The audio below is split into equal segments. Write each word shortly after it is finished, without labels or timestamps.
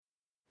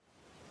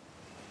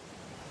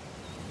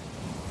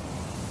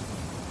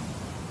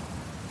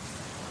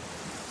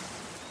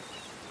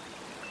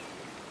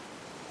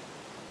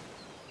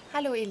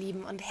Hallo ihr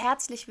Lieben und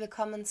herzlich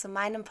willkommen zu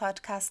meinem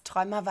Podcast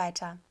Träumer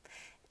weiter,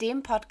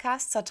 dem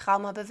Podcast zur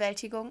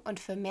Traumabewältigung und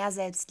für mehr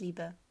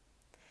Selbstliebe.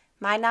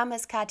 Mein Name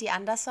ist Kathi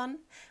Andersson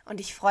und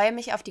ich freue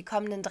mich auf die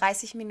kommenden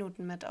 30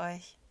 Minuten mit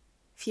euch.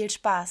 Viel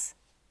Spaß!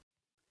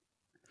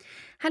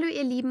 Hallo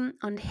ihr Lieben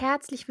und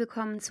herzlich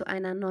willkommen zu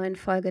einer neuen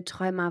Folge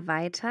Träumer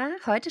weiter.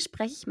 Heute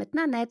spreche ich mit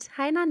Nanette.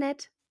 Hi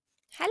Nanette.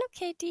 Hallo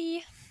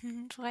Katie,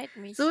 freut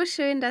So mich.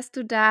 schön, dass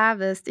du da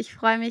bist. Ich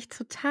freue mich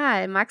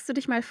total. Magst du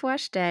dich mal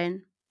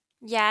vorstellen?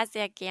 Ja,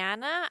 sehr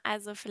gerne.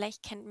 Also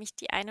vielleicht kennt mich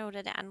die eine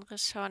oder der andere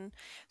schon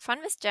von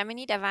Miss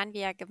Germany, da waren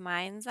wir ja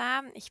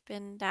gemeinsam. Ich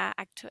bin da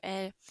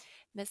aktuell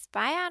Miss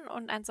Bayern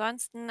und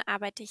ansonsten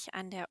arbeite ich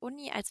an der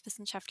Uni als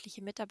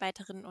wissenschaftliche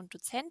Mitarbeiterin und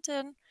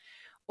Dozentin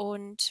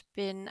und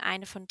bin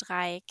eine von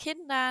 3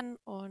 Kindern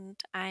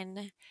und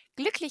eine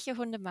glückliche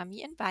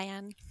Hundemami in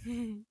Bayern.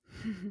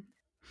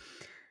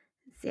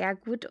 Sehr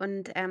gut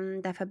und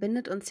da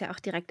verbindet uns ja auch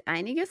direkt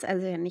einiges.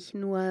 Also ja nicht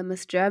nur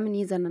Miss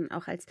Germany, sondern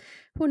auch als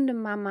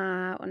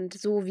Hundemama und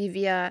so wie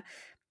wir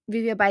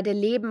beide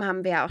leben,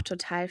 haben wir ja auch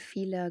total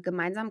viele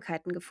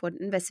Gemeinsamkeiten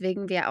gefunden,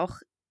 weswegen wir auch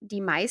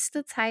die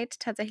meiste Zeit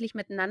tatsächlich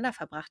miteinander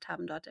verbracht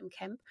haben dort im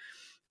Camp.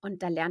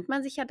 Und da lernt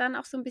man sich ja dann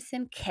auch so ein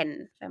bisschen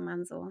kennen, wenn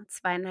man so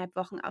 2,5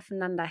 Wochen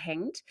aufeinander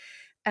hängt.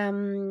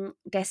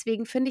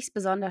 Deswegen finde ich es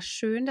besonders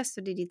schön, dass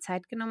du dir die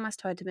Zeit genommen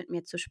hast, heute mit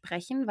mir zu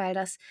sprechen, weil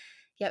das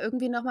ja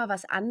irgendwie noch mal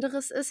was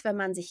anderes ist, wenn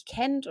man sich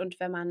kennt und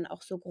wenn man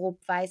auch so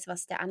grob weiß,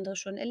 was der andere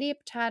schon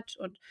erlebt hat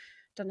und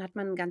dann hat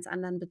man einen ganz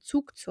anderen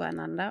Bezug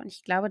zueinander und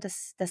ich glaube,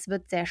 das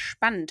wird sehr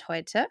spannend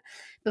heute.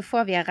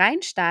 Bevor wir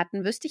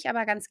reinstarten, wüsste ich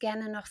aber ganz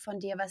gerne noch von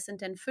dir, was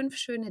sind denn 5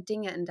 schöne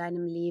Dinge in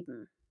deinem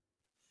Leben?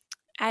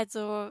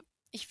 Also,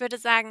 ich würde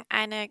sagen,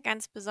 eine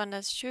ganz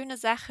besonders schöne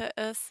Sache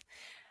ist,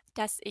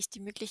 dass ich die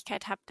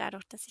Möglichkeit habe,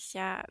 dadurch, dass ich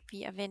ja,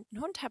 wie erwähnt,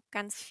 'n Hund habe,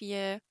 ganz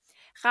viel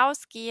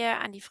rausgehe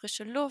an die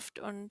frische Luft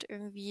und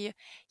irgendwie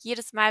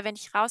jedes Mal, wenn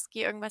ich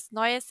rausgehe, irgendwas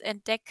Neues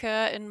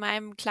entdecke in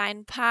meinem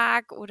kleinen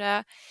Park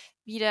oder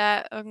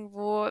wieder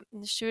irgendwo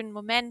einen schönen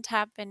Moment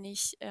habe, wenn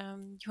ich,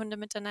 die Hunde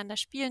miteinander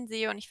spielen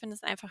sehe. Und ich finde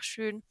es einfach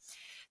schön,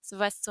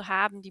 sowas zu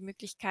haben, die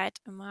Möglichkeit,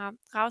 immer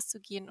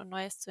rauszugehen und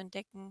Neues zu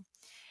entdecken.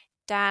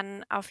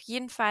 Dann auf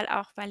jeden Fall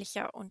auch, weil ich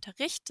ja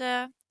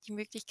unterrichte, die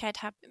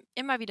Möglichkeit habe,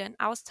 immer wieder in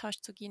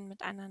Austausch zu gehen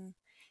mit anderen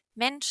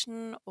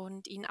Menschen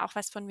und ihnen auch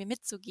was von mir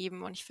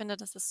mitzugeben. Und ich finde,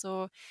 das ist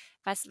so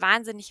was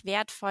wahnsinnig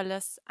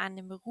Wertvolles an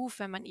dem Beruf,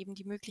 wenn man eben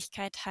die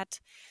Möglichkeit hat,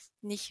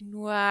 nicht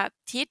nur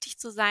tätig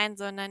zu sein,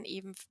 sondern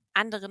eben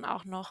anderen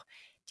auch noch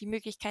die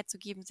Möglichkeit zu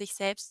geben, sich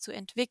selbst zu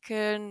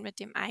entwickeln mit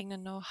dem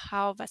eigenen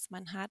Know-how, was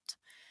man hat.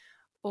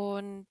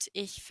 Und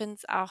ich finde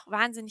es auch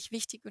wahnsinnig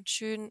wichtig und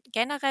schön,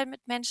 generell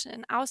mit Menschen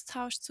in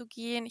Austausch zu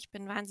gehen. Ich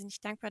bin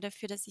wahnsinnig dankbar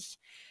dafür, dass ich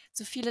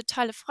so viele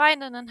tolle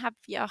Freundinnen habe,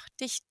 wie auch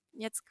dich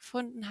jetzt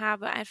gefunden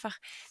habe, einfach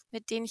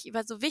mit denen ich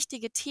über so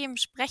wichtige Themen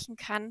sprechen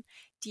kann,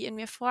 die in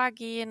mir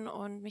vorgehen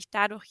und mich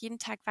dadurch jeden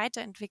Tag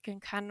weiterentwickeln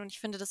kann. Und ich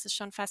finde, das ist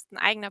schon fast ein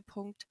eigener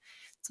Punkt,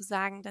 zu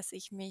sagen, dass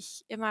ich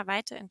mich immer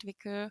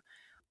weiterentwickle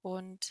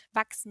und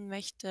wachsen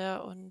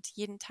möchte und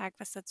jeden Tag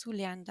was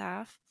dazulernen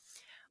darf.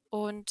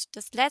 Und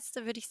das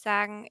Letzte, würde ich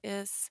sagen,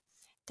 ist,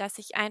 dass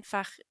ich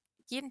einfach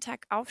jeden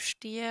Tag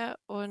aufstehe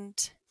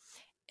und,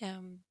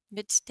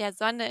 mit der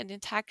Sonne in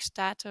den Tag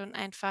starte und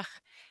einfach,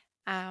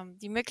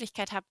 die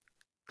Möglichkeit habe,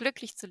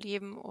 glücklich zu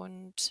leben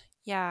und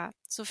ja,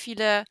 so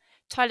viele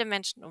tolle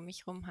Menschen um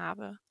mich rum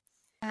habe.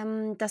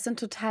 Das sind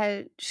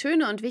total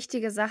schöne und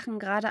wichtige Sachen,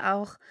 gerade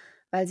auch,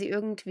 weil sie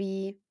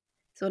irgendwie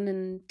so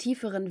einen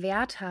tieferen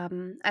Wert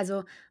haben.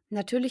 Also,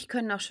 natürlich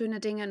können auch schöne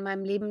Dinge in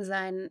meinem Leben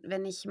sein,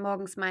 wenn ich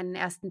morgens meinen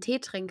ersten Tee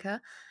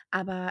trinke,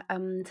 aber,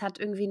 es hat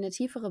irgendwie eine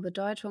tiefere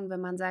Bedeutung,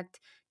 wenn man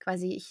sagt,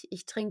 quasi: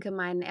 „Ich trinke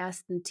meinen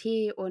ersten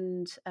Tee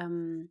und,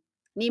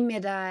 nehme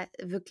mir da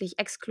wirklich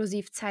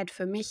exklusiv Zeit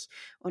für mich.“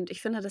 Und ich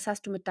finde, das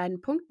hast du mit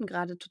deinen Punkten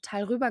gerade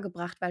total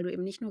rübergebracht, weil du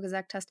eben nicht nur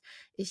gesagt hast: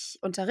 „Ich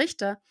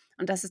unterrichte,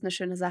 und das ist eine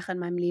schöne Sache in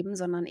meinem Leben,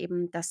 sondern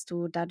eben, dass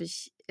du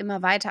dadurch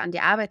immer weiter an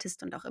dir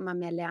arbeitest und auch immer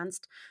mehr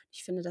lernst.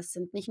 Ich finde, das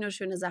sind nicht nur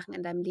schöne Sachen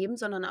in deinem Leben,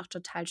 sondern auch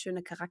total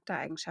schöne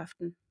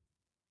Charaktereigenschaften.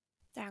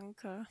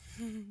 Danke.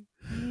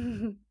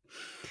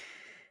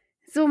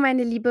 So,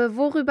 meine Liebe,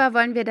 worüber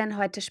wollen wir denn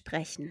heute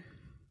sprechen?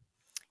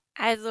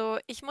 Also,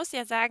 ich muss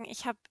ja sagen,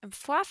 ich habe im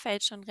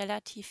Vorfeld schon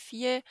relativ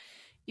viel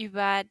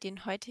über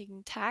den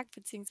heutigen Tag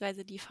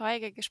beziehungsweise die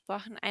Folge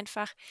gesprochen,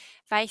 einfach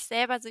weil ich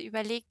selber so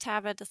überlegt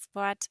habe, das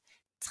Wort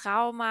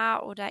Trauma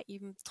oder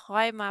eben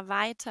Trauma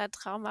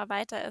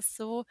weiter ist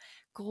so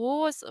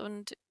groß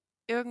und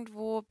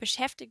irgendwo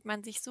beschäftigt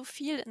man sich so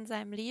viel in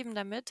seinem Leben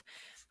damit.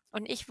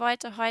 Und ich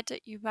wollte heute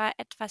über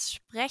etwas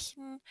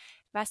sprechen,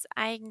 was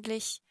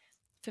eigentlich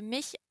für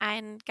mich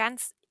ein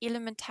ganz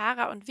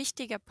elementarer und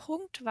wichtiger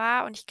Punkt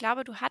war. Und ich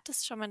glaube, du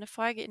hattest schon mal eine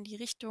Folge in die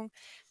Richtung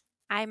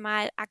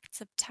einmal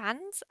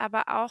Akzeptanz,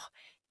 aber auch,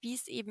 wie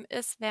es eben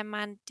ist, wenn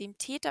man dem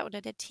Täter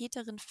oder der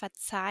Täterin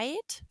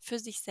verzeiht für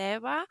sich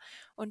selber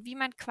und wie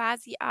man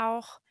quasi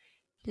auch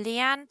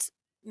lernt,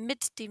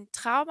 mit dem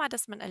Trauma,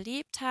 das man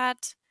erlebt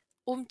hat,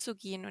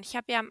 umzugehen. Und ich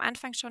habe ja am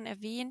Anfang schon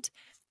erwähnt,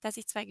 dass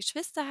ich 2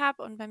 Geschwister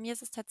habe und bei mir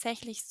ist es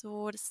tatsächlich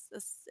so, das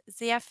ist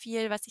sehr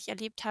viel, was ich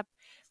erlebt habe,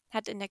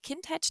 hat in der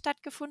Kindheit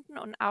stattgefunden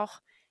und auch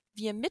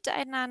wir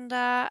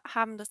miteinander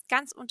haben das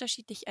ganz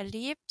unterschiedlich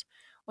erlebt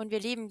und wir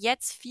leben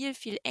jetzt viel,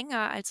 viel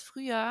enger als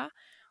früher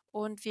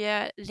und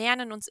wir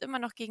lernen uns immer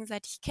noch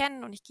gegenseitig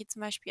kennen und ich gehe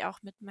zum Beispiel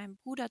auch mit meinem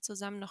Bruder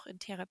zusammen noch in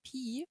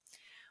Therapie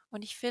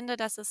und ich finde,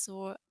 dass es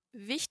so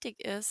wichtig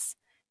ist,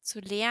 zu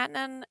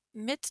lernen,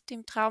 mit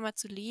dem Trauma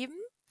zu leben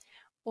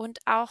und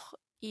auch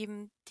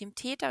eben dem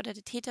Täter oder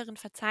der Täterin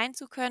verzeihen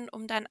zu können,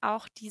 um dann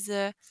auch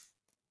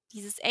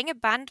dieses enge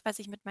Band, was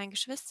ich mit meinen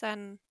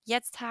Geschwistern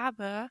jetzt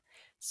habe,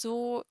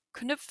 so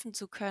knüpfen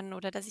zu können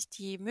oder dass ich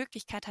die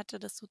Möglichkeit hatte,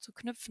 das so zu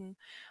knüpfen.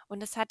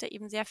 Und das hatte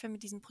eben sehr viel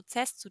mit diesem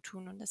Prozess zu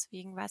tun und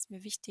deswegen war es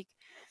mir wichtig,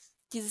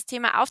 dieses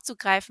Thema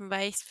aufzugreifen,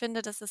 weil ich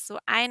finde, dass es so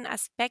ein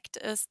Aspekt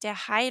ist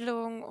der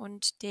Heilung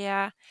und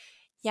der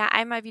ja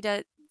einmal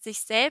wieder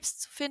sich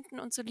selbst zu finden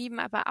und zu lieben,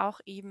 aber auch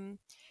eben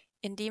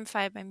in dem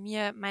Fall bei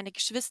mir meine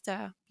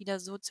Geschwister wieder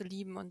so zu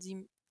lieben und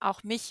sie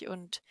auch mich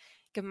und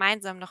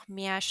gemeinsam noch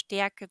mehr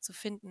Stärke zu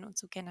finden und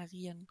zu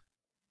generieren.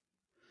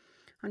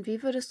 Und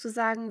wie würdest du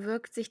sagen,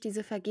 wirkt sich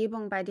diese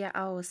Vergebung bei dir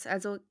aus?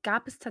 Also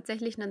gab es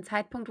tatsächlich einen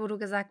Zeitpunkt, wo du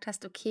gesagt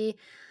hast: „Okay,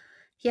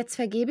 jetzt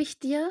vergebe ich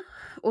dir?“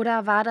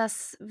 Oder war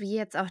das wie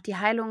jetzt auch die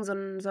Heilung so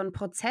ein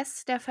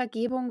Prozess der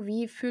Vergebung?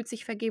 Wie fühlt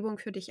sich Vergebung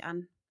für dich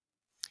an?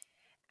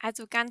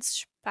 Also ganz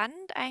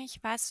spannend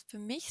eigentlich war es für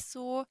mich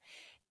so,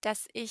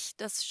 dass ich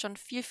das schon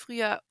viel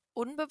früher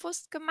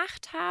unbewusst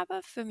gemacht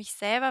habe für mich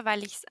selber,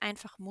 weil ich es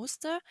einfach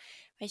musste,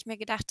 weil ich mir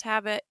gedacht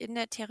habe, in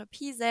der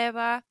Therapie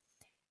selber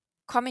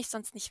komme ich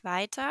sonst nicht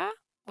weiter.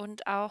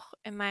 Und auch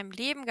in meinem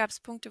Leben gab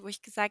es Punkte, wo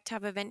ich gesagt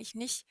habe, wenn ich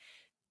nicht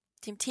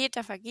dem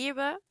Täter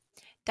vergebe,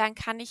 dann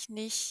kann ich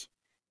nicht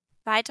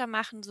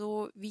weitermachen,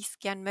 so wie ich es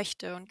gern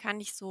möchte und kann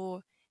nicht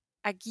so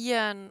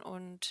agieren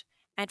und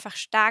einfach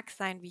stark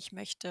sein, wie ich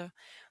möchte.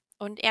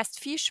 Und erst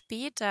viel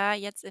später,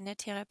 jetzt in der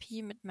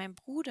Therapie mit meinem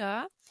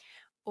Bruder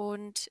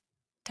und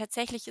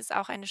tatsächlich ist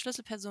auch eine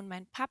Schlüsselperson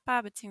mein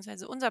Papa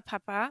beziehungsweise unser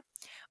Papa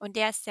und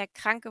der ist sehr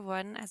krank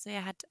geworden. Also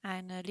er hat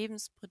eine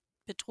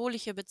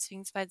lebensbedrohliche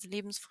beziehungsweise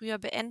lebensfrüher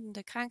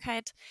beendende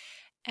Krankheit.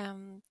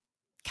 Ähm,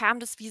 kam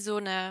das wie so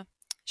eine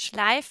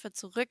Schleife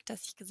zurück,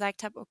 dass ich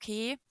gesagt habe,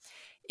 okay,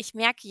 ich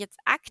merke jetzt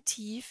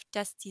aktiv,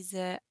 dass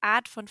diese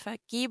Art von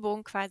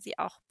Vergebung quasi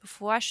auch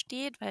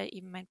bevorsteht, weil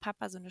eben mein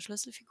Papa so eine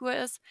Schlüsselfigur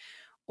ist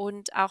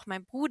und auch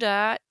mein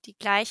Bruder die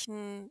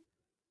gleichen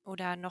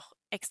oder noch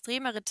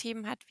extremere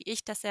Themen hat wie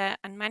ich, dass er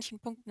an manchen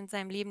Punkten in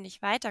seinem Leben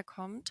nicht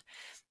weiterkommt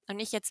und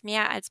ich jetzt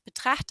mehr als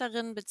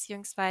Betrachterin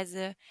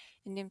beziehungsweise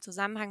in dem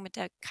Zusammenhang mit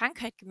der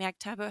Krankheit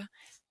gemerkt habe,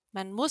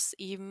 man muss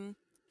eben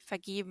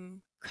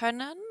vergeben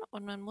können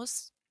und man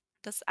muss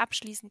das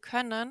abschließen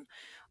können,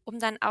 um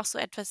dann auch so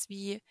etwas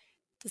wie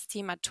das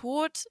Thema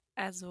Tod,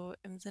 also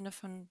im Sinne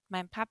von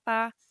meinem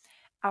Papa,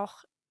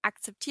 auch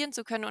akzeptieren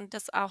zu können und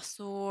das auch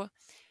so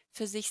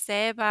für sich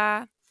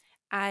selber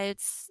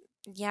als,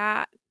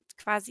 ja,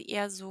 quasi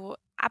eher so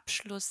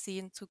Abschluss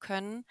sehen zu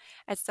können,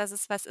 als dass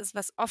es was ist,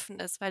 was offen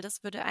ist, weil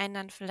das würde einen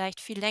dann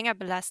vielleicht viel länger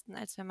belasten,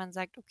 als wenn man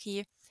sagt: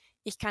 „Okay,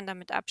 ich kann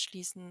damit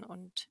abschließen.“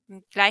 Und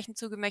im gleichen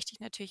Zuge möchte ich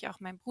natürlich auch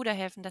meinem Bruder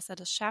helfen, dass er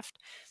das schafft.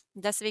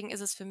 Und deswegen ist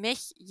es für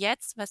mich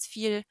jetzt was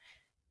viel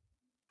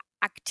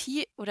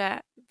aktiv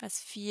oder was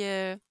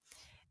viel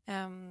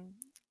ähm,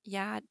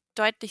 ja,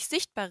 deutlich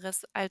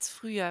Sichtbares als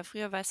früher.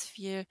 Früher war es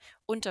viel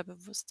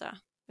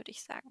unterbewusster, würde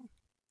ich sagen.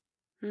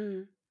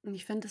 Mhm. Und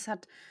ich finde, das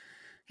hat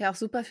ja auch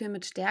super viel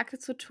mit Stärke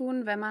zu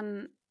tun, wenn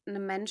man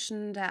einem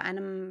Menschen, der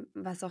einem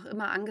was auch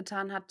immer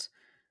angetan hat,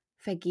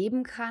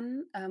 vergeben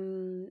kann.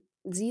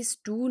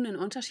 Siehst du einen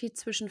Unterschied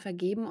zwischen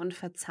vergeben und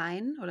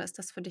verzeihen oder ist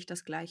das für dich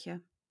das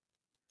Gleiche?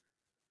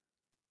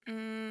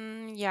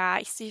 Ja,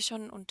 ich sehe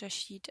schon 'n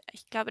Unterschied.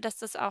 Ich glaube, dass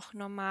das auch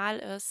normal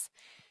ist,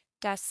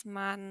 dass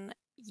man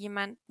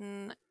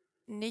jemanden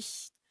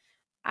nicht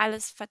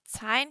alles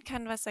verzeihen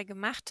kann, was er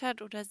gemacht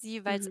hat oder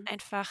sie, weil es Mhm.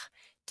 einfach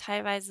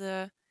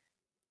teilweise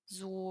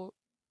so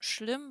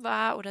schlimm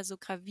war oder so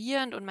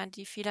gravierend und man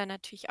die Fehler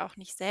natürlich auch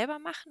nicht selber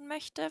machen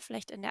möchte,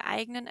 vielleicht in der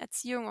eigenen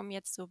Erziehung, um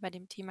jetzt so bei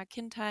dem Thema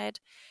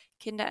Kindheit,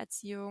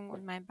 Kindererziehung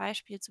und meinem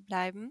Beispiel zu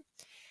bleiben.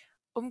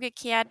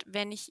 Umgekehrt,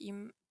 wenn ich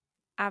ihm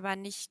aber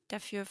nicht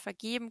dafür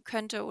vergeben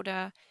könnte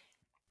oder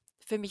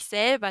für mich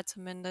selber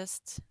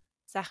zumindest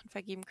Sachen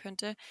vergeben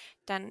könnte,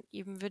 dann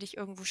eben würde ich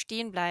irgendwo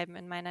stehen bleiben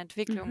in meiner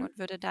Entwicklung Mhm. und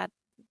würde da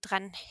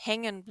dran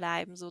hängen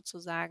bleiben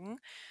sozusagen.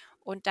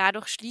 Und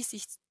dadurch schließe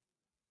ich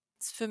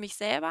es für mich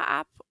selber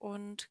ab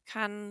und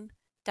kann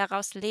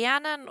daraus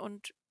lernen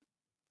und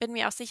bin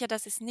mir auch sicher,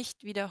 dass ich es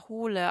nicht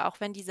wiederhole, auch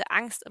wenn diese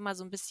Angst immer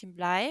so ein bisschen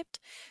bleibt.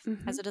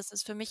 Also, Mhm. das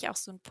ist für mich auch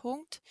so ein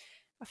Punkt,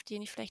 auf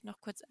den ich vielleicht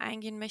noch kurz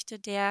eingehen möchte,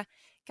 der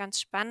ganz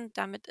spannend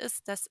damit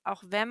ist, dass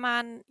auch wenn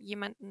man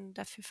jemanden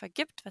dafür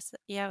vergibt, was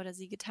er oder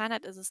sie getan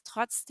hat, ist es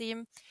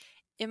trotzdem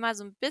immer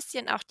so ein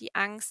bisschen auch die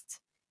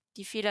Angst,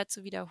 die Fehler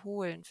zu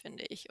wiederholen,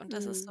 finde ich. Und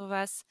das ist Mhm. so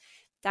was,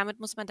 damit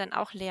muss man dann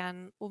auch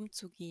lernen,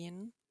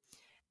 umzugehen.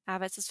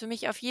 Aber es ist für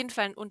mich auf jeden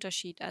Fall ein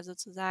Unterschied. Also,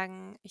 zu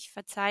sagen: „Ich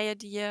verzeihe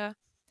dir“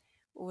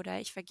 oder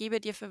 „Ich vergebe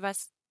dir für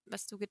was“,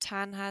 was du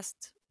getan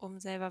hast, um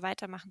selber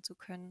weitermachen zu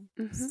können.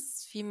 Es Mhm.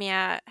 ist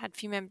hat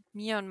viel mehr mit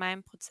mir und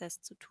meinem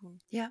Prozess zu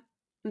tun. Ja,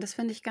 und das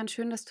finde ich ganz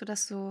schön, dass du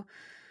das so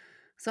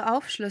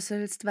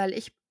aufschlüsselst, weil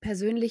ich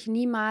persönlich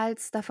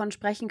niemals davon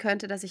sprechen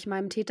könnte, dass ich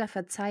meinem Täter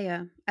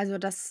verzeihe. Also,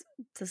 das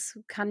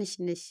kann ich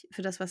nicht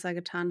für das, was er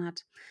getan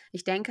hat.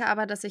 Ich denke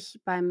aber, dass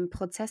ich beim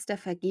Prozess der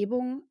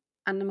Vergebung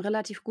an einem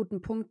relativ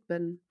guten Punkt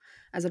bin.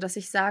 Also, dass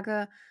ich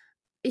sage: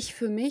 „Ich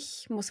für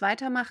mich muss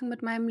weitermachen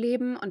mit meinem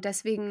Leben und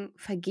deswegen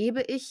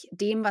vergebe ich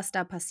dem, was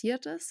da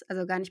passiert ist.“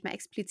 Also, gar nicht mehr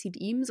explizit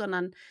ihm,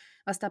 sondern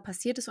was da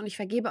passiert ist, und ich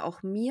vergebe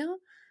auch mir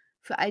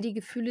für all die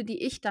Gefühle,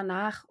 die ich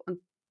danach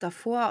und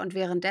davor und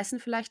währenddessen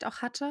vielleicht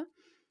auch hatte,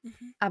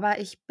 Mhm. aber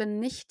ich bin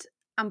nicht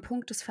am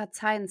Punkt des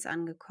Verzeihens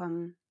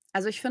angekommen.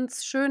 Also, ich finde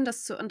es schön,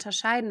 das zu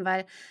unterscheiden,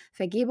 weil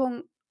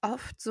Vergebung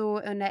oft so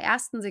in der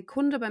ersten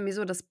Sekunde bei mir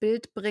so das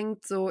Bild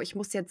bringt, so: Ich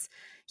muss jetzt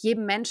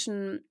jedem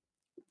Menschen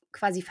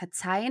quasi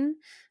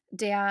verzeihen,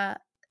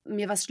 der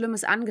mir was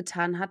Schlimmes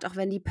angetan hat, auch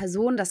wenn die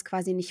Person das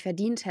quasi nicht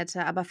verdient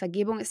hätte. Aber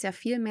Vergebung ist ja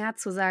viel mehr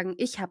zu sagen: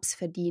 „Ich habe es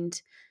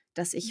verdient,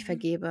 dass ich Mhm.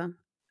 vergebe.“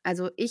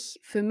 Also, ich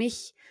für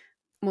mich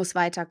muss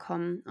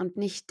weiterkommen und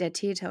nicht der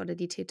Täter oder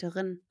die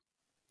Täterin.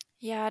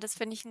 Ja, das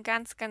finde ich einen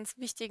ganz, ganz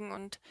wichtigen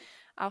und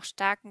auch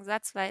starken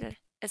Satz, weil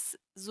es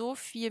so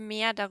viel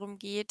mehr darum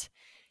geht,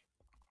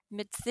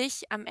 mit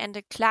sich am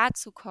Ende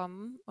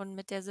klarzukommen und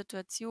mit der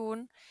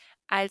Situation,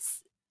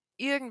 als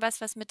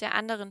irgendwas, was mit der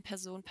anderen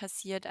Person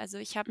passiert. Also,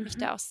 ich habe mich Mhm.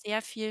 da auch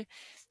sehr viel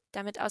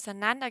damit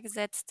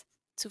auseinandergesetzt,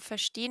 zu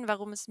verstehen,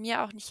 warum es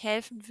mir auch nicht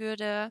helfen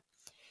würde,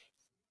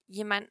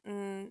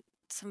 jemanden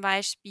zum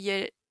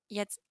Beispiel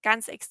jetzt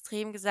ganz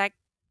extrem gesagt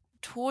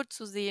tot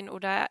zu sehen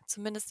oder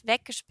zumindest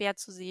weggesperrt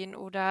zu sehen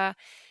oder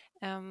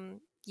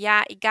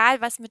ja,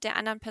 egal was mit der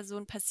anderen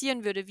Person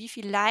passieren würde, wie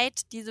viel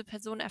Leid diese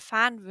Person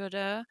erfahren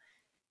würde,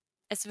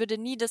 es würde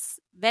nie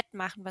das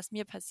wettmachen, was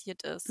mir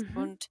passiert ist. Mhm.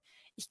 Und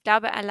ich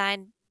glaube,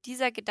 allein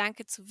dieser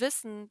Gedanke zu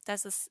wissen,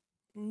 dass es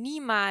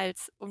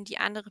niemals um die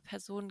andere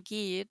Person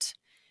geht,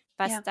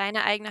 was Ja,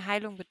 deine eigene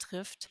Heilung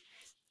betrifft,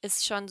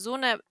 ist schon so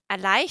eine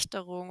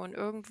Erleichterung und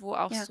irgendwo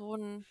auch ja. so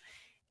ein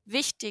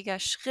wichtiger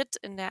Schritt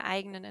in der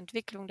eigenen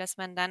Entwicklung, dass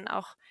man dann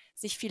auch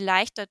sich viel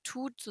leichter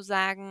tut zu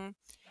sagen: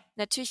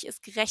 „Natürlich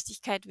ist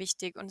Gerechtigkeit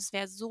wichtig und es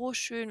wäre so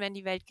schön, wenn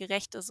die Welt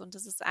gerecht ist.“ Und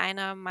das ist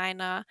einer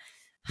meiner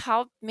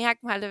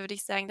Hauptmerkmale, würde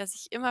ich sagen, dass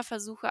ich immer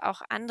versuche,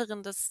 auch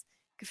anderen das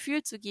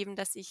Gefühl zu geben,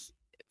 dass ich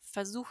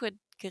versuche,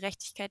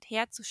 Gerechtigkeit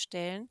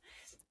herzustellen.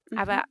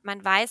 Aber Mhm.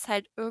 man weiß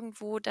halt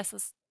irgendwo, dass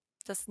es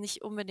das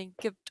nicht unbedingt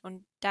gibt.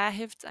 Und da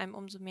hilft es einem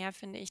umso mehr,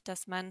 finde ich,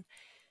 dass man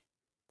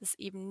das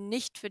eben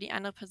nicht für die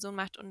andere Person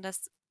macht und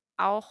dass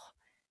auch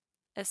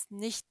es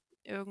nicht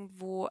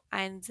irgendwo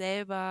einen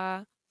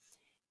selber,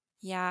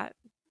 ja,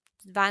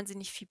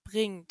 wahnsinnig viel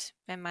bringt,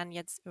 wenn man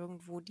jetzt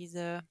irgendwo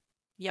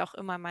wie auch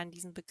immer man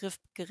diesen Begriff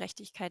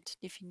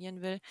Gerechtigkeit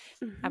definieren will,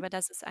 Mhm. aber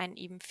dass es einen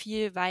eben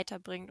viel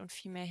weiterbringt und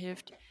viel mehr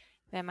hilft,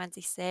 wenn man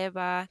sich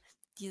selber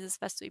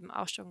dieses, was du eben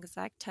auch schon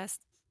gesagt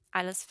hast,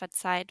 alles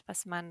verzeiht,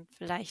 was man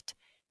vielleicht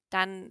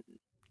dann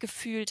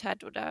gefühlt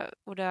hat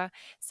oder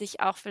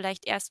sich auch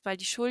vielleicht erst mal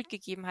die Schuld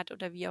gegeben hat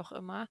oder wie auch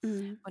immer.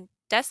 Mhm. Und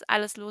das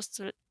alles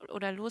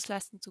oder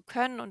loslassen zu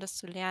können und das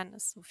zu lernen,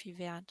 ist so viel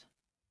wert.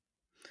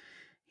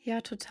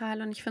 Ja,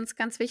 total. Und ich finde es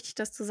ganz wichtig,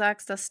 dass du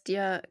sagst, dass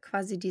dir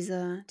quasi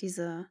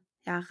diese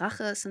ja,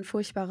 Rache ist ein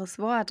furchtbares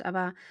Wort,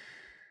 aber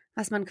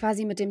was man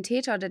quasi mit dem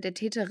Täter oder der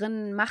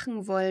Täterin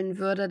machen wollen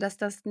würde, dass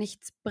das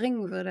nichts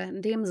bringen würde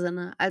in dem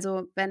Sinne.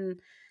 Also,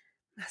 wenn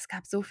es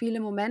gab so viele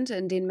Momente,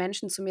 in denen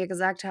Menschen zu mir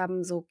gesagt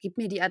haben, so: „Gib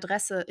mir die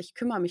Adresse, ich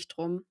kümmere mich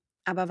drum.“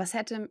 Aber was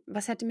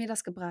hätte mir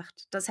das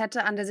gebracht? Das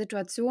hätte an der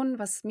Situation,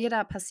 was mir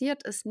da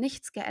passiert ist,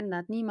 nichts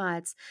geändert,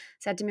 niemals.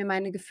 Es hätte mir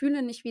meine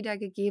Gefühle nicht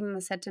wiedergegeben,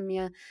 es hätte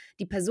mir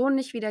die Person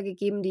nicht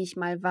wiedergegeben, die ich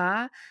mal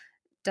war.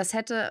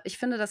 Ich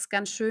finde das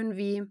ganz schön,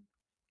 wie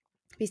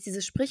es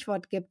dieses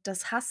Sprichwort gibt,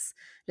 dass Hass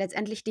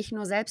letztendlich dich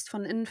nur selbst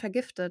von innen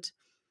vergiftet.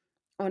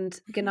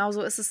 Und Mhm.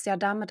 genauso ist es ja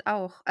damit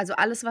auch. Also,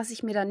 alles, was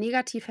ich mir da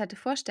negativ hätte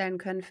vorstellen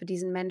können für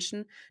diesen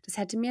Menschen, das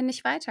hätte mir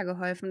nicht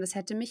weitergeholfen. Das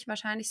hätte mich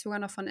wahrscheinlich sogar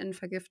noch von innen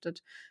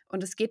vergiftet.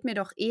 Und es geht mir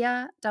doch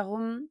eher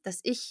darum,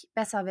 dass ich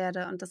besser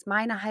werde und dass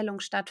meine Heilung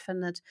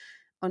stattfindet.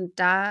 Und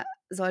da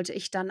sollte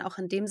ich dann auch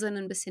in dem Sinne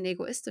ein bisschen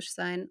egoistisch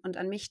sein und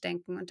an mich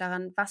denken und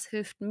daran, was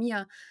hilft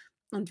mir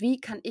und wie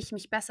kann ich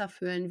mich besser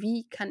fühlen?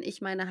 Wie kann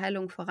ich meine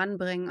Heilung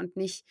voranbringen und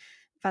nicht,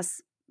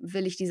 was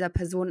will ich dieser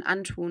Person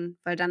antun?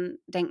 Weil dann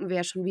denken wir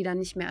ja schon wieder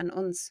nicht mehr an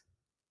uns.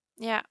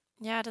 Ja,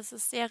 ja, das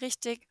ist sehr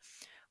richtig.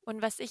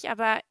 Und was ich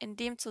aber in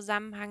dem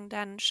Zusammenhang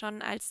dann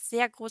schon als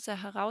sehr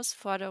große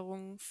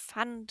Herausforderung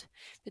fand,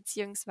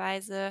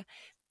 beziehungsweise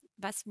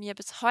was mir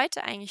bis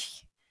heute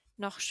eigentlich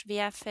noch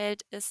schwer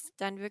fällt, ist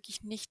dann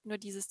wirklich nicht nur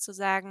dieses zu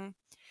sagen,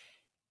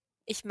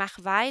 ich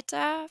mache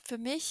weiter für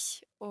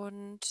mich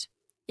und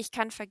ich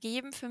kann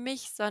vergeben für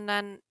mich,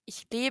 sondern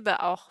ich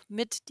lebe auch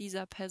mit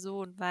dieser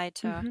Person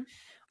weiter. Mhm.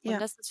 Und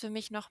Ja, das ist für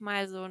mich noch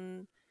mal so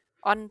ein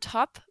on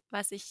top,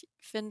 was ich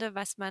finde,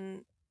 was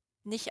man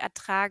nicht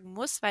ertragen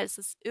muss, weil es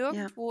ist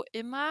ja. irgendwo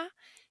immer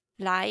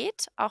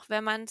Leid, auch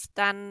wenn man es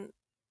dann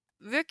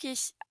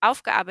wirklich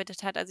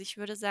aufgearbeitet hat. Also ich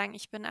würde sagen,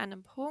 ich bin an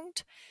einem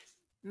Punkt,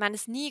 man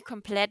ist nie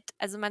komplett,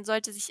 also man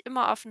sollte sich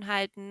immer offen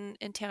halten,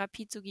 in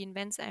Therapie zu gehen,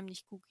 wenn es einem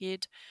nicht gut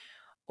geht.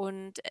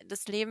 Und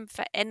das Leben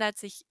verändert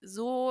sich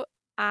so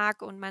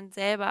arg und man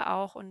selber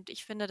auch. Und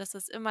ich finde, dass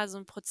das immer so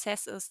ein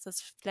Prozess ist,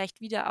 des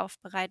vielleicht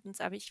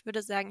Wiederaufbereitens. Aber ich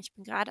würde sagen, ich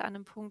bin gerade an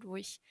einem Punkt, wo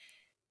ich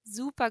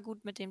super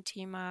gut mit dem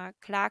Thema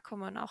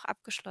klarkomme und auch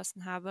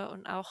abgeschlossen habe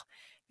und auch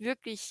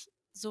wirklich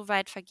so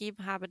weit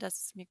vergeben habe, dass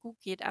es mir gut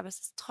geht. Aber es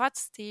ist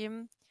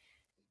trotzdem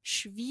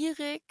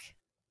schwierig,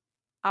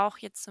 auch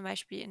jetzt zum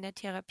Beispiel in der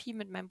Therapie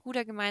mit meinem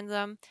Bruder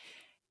gemeinsam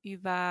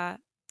über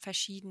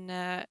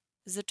verschiedene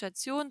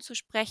Situationen zu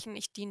sprechen.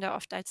 Ich diene da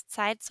oft als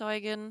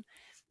Zeitzeugin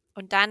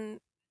und dann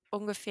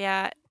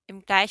ungefähr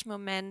im gleichen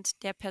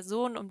Moment der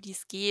Person, um die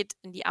es geht,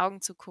 in die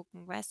Augen zu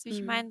gucken. Weißt du, wie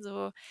ich Mhm. meine?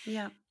 So,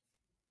 Ja.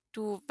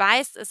 du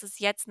weißt, es ist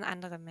jetzt ein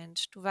anderer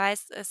Mensch. Du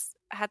weißt, es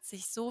hat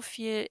sich so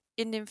viel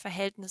in dem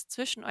Verhältnis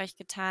zwischen euch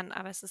getan,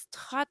 aber es ist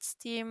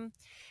trotzdem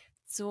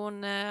so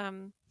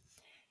eine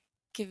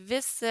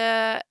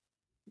gewisse,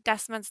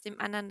 dass man es dem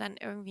anderen dann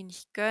irgendwie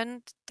nicht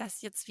gönnt,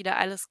 dass jetzt wieder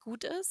alles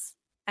gut ist.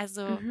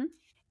 Also, Mhm.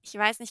 ich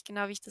weiß nicht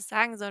genau, wie ich das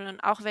sagen soll.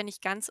 Und auch wenn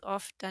ich ganz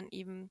oft dann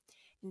eben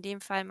in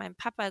dem Fall meinem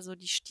Papa so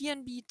die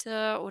Stirn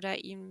biete oder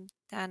ihm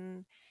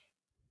dann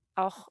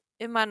auch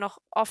immer noch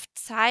oft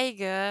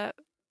zeige,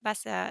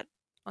 was er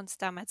uns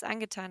damals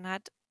angetan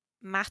hat,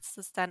 macht es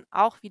das dann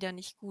auch wieder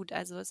nicht gut.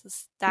 Also es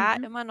ist da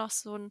Mhm. immer noch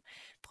so ein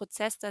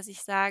Prozess, dass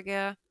ich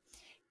sage,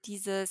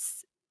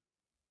 dieses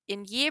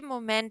in jedem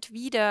Moment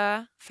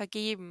wieder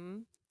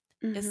vergeben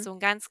ist Mhm. so ein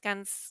ganz,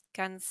 ganz,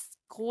 ganz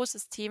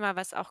großes Thema,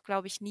 was auch,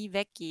 glaube ich, nie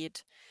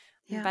weggeht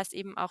und Ja. was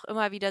eben auch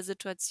immer wieder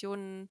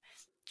Situationen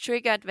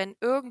triggert, wenn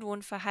irgendwo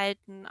ein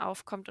Verhalten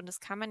aufkommt und das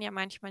kann man ja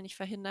manchmal nicht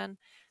verhindern,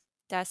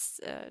 dass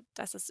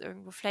es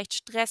irgendwo vielleicht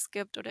Stress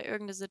gibt oder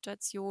irgendeine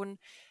Situation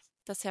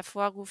das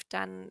hervorruft,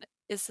 dann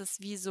ist es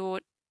wie so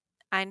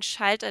ein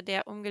Schalter,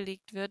 der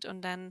umgelegt wird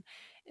und dann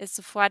ist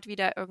sofort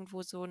wieder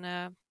irgendwo so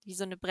eine wie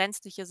so eine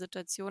brenzliche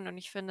Situation. Und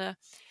ich finde,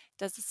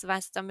 das ist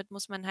was, damit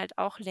muss man halt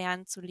auch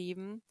lernen zu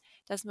leben,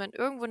 dass man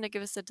irgendwo eine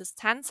gewisse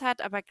Distanz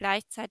hat, aber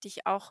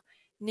gleichzeitig auch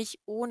nicht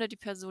ohne die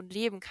Person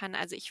leben kann.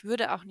 Also, ich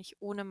würde auch nicht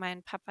ohne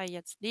meinen Papa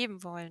jetzt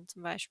leben wollen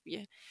zum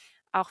Beispiel,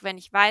 auch wenn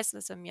ich weiß,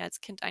 was er mir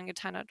als Kind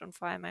angetan hat und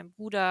vor allem meinem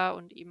Bruder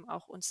und eben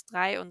auch uns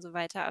 3 und so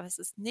weiter. Aber es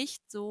ist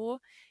nicht so,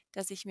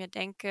 dass ich mir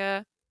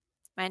denke,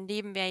 mein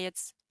Leben wäre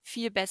jetzt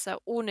viel besser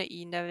ohne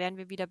ihn. Da wären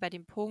wir wieder bei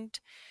dem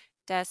Punkt,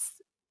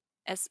 dass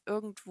es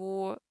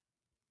irgendwo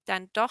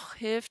dann doch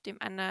hilft,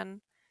 dem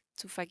anderen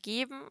zu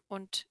vergeben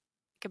und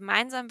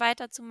gemeinsam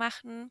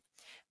weiterzumachen,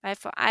 weil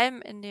vor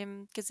allem in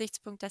dem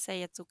Gesichtspunkt, dass er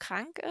jetzt so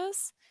krank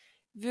ist,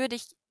 würde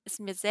ich es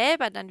mir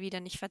selber dann wieder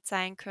nicht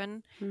verzeihen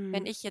können,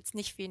 wenn Mhm. ich jetzt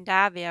nicht für ihn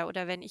da wäre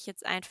oder wenn ich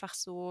jetzt einfach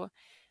so,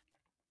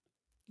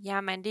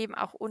 ja, mein Leben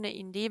auch ohne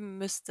ihn leben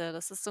müsste.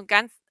 Das ist so ein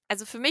ganz,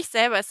 also für mich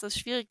selber ist das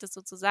schwierig, das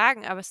so zu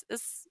sagen, aber es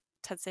ist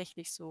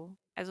tatsächlich so.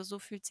 Also so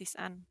fühlt sich's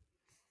an.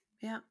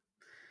 Ja.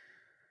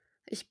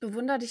 Ich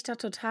bewundere dich da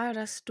total,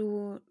 dass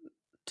du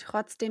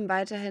trotzdem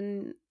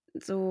weiterhin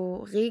so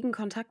regen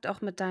Kontakt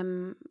auch mit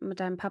deinem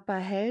Papa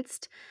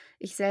hältst.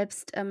 Ich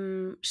selbst,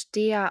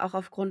 stehe ja auch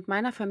aufgrund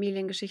meiner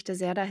Familiengeschichte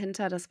sehr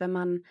dahinter, dass wenn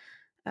man,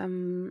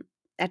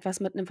 etwas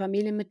mit einem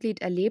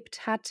Familienmitglied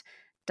erlebt hat,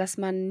 dass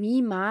man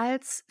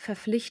niemals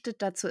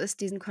verpflichtet dazu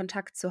ist, diesen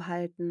Kontakt zu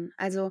halten.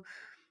 Also,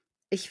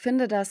 ich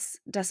finde,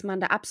 dass man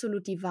da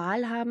absolut die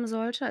Wahl haben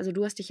sollte. Also,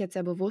 du hast dich jetzt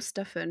ja bewusst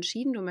dafür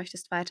entschieden, du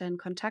möchtest weiterhin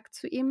Kontakt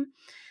zu ihm.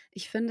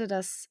 Ich finde,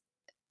 dass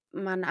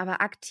man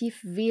aber aktiv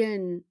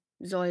wählen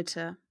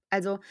sollte.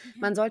 Also,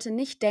 Mhm. man sollte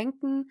nicht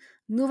denken: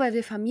 „Nur weil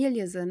wir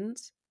Familie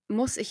sind,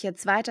 muss ich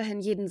jetzt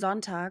weiterhin jeden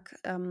Sonntag,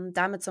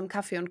 da mit zum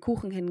Kaffee und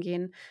Kuchen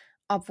hingehen,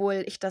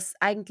 obwohl ich das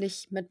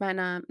eigentlich mit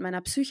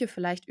meiner Psyche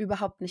vielleicht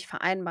überhaupt nicht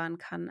vereinbaren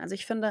kann.“ Also,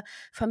 ich finde,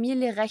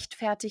 Familie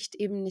rechtfertigt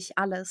eben nicht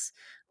alles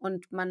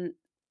und man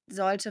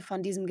sollte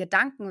von diesem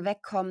Gedanken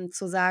wegkommen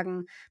zu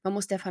sagen, man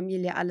muss der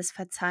Familie alles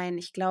verzeihen.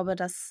 Ich glaube,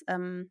 dass,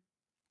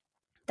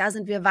 da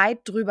sind wir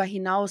weit drüber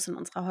hinaus in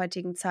unserer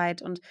heutigen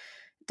Zeit und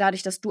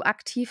dadurch, dass du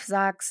aktiv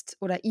sagst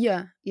oder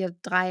ihr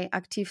 3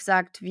 aktiv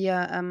sagt: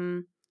 „Wir,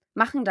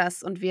 machen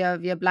das und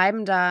wir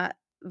bleiben da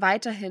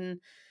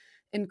weiterhin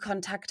in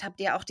Kontakt“, habt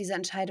ihr auch diese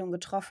Entscheidung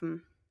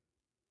getroffen.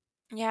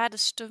 Ja,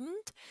 das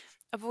stimmt.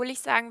 Obwohl ich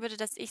sagen würde,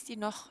 dass ich sie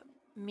noch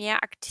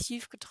mehr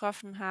aktiv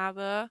getroffen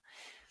habe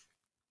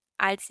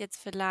als jetzt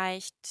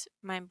vielleicht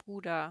mein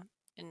Bruder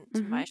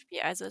zum Mhm.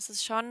 Beispiel. Also es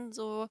ist schon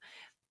so,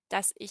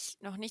 dass ich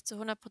noch nicht zu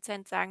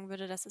 100% sagen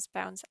würde, dass es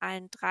bei uns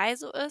allen 3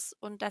 so ist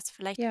und dass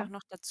vielleicht auch Ja.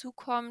 noch dazu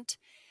kommt,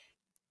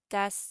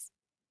 dass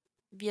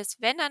wir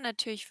es, wenn dann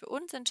natürlich für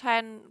uns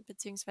entscheiden,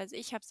 beziehungsweise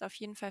ich habe es auf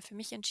jeden Fall für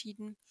mich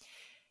entschieden,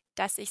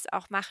 dass ich es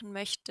auch machen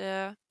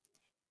möchte,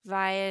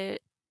 weil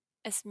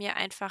es mir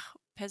einfach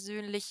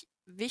persönlich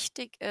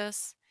wichtig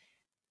ist,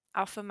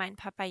 auch für meinen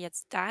Papa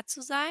jetzt da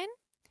zu sein.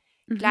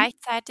 Mhm.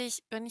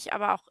 Gleichzeitig bin ich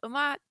aber auch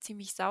immer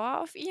ziemlich sauer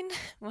auf ihn,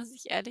 muss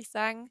ich ehrlich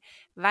sagen,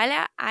 weil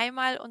er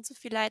einmal uns so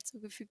viel Leid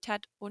zugefügt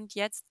hat und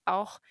jetzt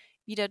auch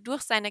wieder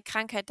durch seine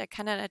Krankheit, da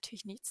kann er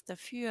natürlich nichts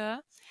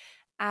dafür,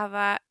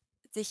 aber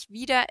sich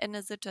wieder in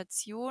eine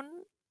Situation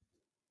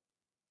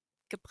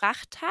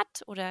gebracht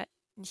hat oder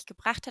nicht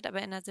gebracht hat, aber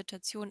in einer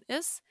Situation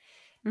ist,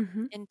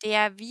 Mhm. in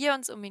der wir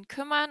uns um ihn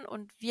kümmern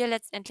und wir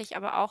letztendlich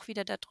aber auch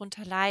wieder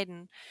darunter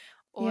leiden.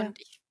 Ja. Und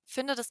ich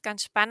finde das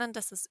ganz spannend,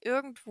 dass es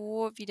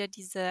irgendwo wieder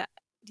diese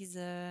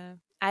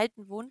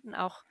alten Wunden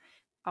auch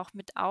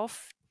mit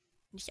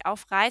nicht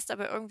aufreißt,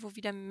 aber irgendwo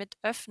wieder mit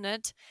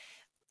öffnet.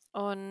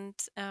 Und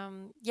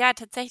ja,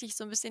 tatsächlich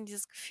so ein bisschen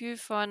dieses Gefühl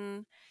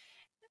von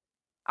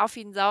auf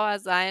ihn sauer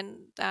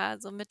sein da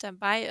so mit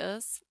dabei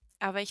ist.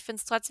 Aber ich finde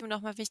es trotzdem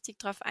nochmal wichtig,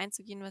 darauf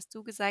einzugehen, was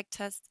du gesagt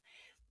hast,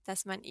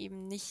 dass man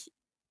eben nicht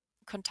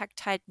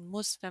Kontakt halten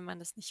muss, wenn man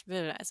das nicht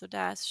will. Also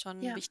da ist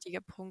schon ein Ja.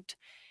 wichtiger Punkt,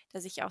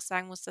 dass ich auch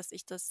sagen muss, dass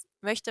ich das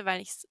möchte,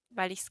 weil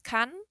ich's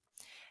kann.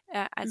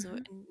 Also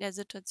Mhm. in der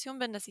Situation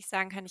bin, dass ich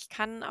sagen kann, ich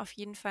kann auf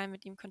jeden Fall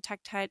mit ihm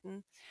Kontakt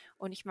halten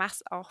und ich mache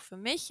es auch für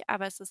mich,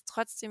 aber es ist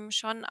trotzdem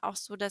schon auch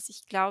so, dass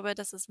ich glaube,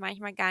 dass es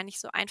manchmal gar nicht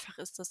so einfach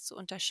ist, das zu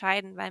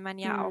unterscheiden, weil man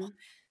ja auch Mhm.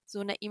 so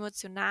eine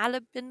emotionale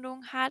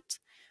Bindung hat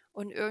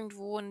und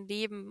irgendwo ein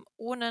Leben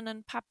ohne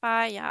einen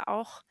Papa ja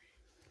auch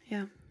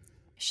Ja.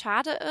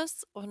 schade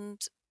ist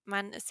und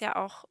man ist ja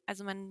auch,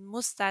 also man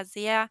muss da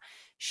sehr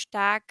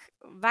stark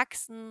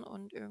wachsen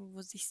und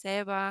irgendwo sich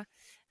selber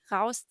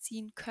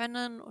rausziehen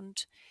können.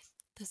 Und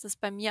das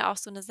ist bei mir auch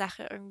so eine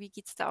Sache. Irgendwie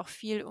geht es da auch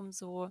viel um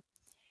so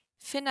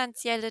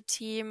finanzielle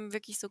Themen,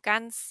 wirklich so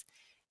ganz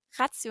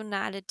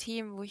rationale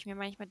Themen, wo ich mir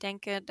manchmal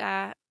denke,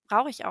 da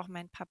brauche ich auch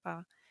meinen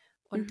Papa.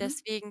 Und Mhm.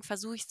 deswegen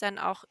versuche ich es dann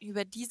auch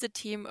über diese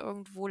Themen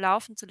irgendwo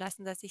laufen zu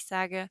lassen, dass ich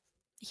sage,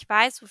 ich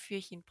weiß, wofür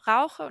ich ihn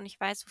brauche und ich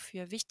weiß,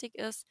 wofür er wichtig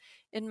ist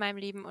in meinem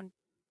Leben und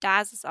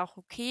da ist es auch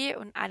okay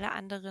und alle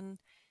anderen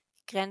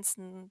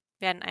Grenzen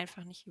werden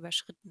einfach nicht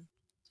überschritten,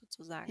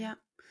 sozusagen. Ja.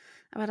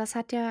 Aber das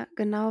hat ja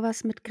genau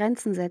was mit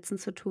Grenzen setzen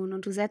zu tun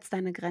und du setzt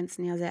deine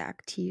Grenzen ja sehr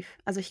aktiv.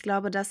 Also, ich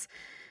glaube, dass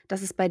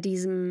es bei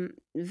diesem,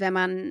 wenn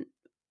man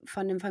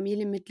von 'nem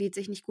Familienmitglied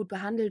sich nicht gut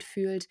behandelt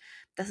fühlt,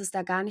 dass es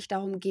da gar nicht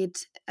darum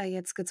geht,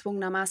 jetzt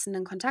gezwungenermaßen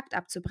den Kontakt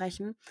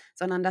abzubrechen,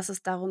 sondern dass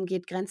es darum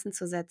geht, Grenzen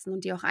zu setzen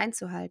und die auch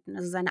einzuhalten,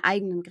 also seine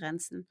eigenen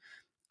Grenzen.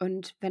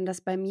 Und wenn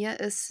das bei mir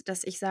ist,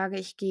 dass ich sage,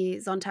 ich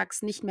gehe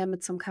sonntags nicht mehr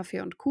mit zum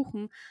Kaffee und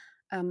Kuchen,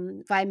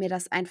 weil mir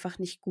das einfach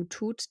nicht gut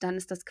tut, dann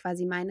ist das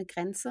quasi meine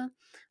Grenze.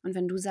 Und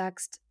wenn du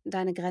sagst,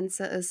 deine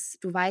Grenze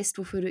ist, du weißt,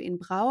 wofür du ihn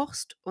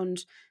brauchst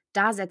und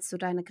da setzt du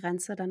deine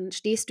Grenze, dann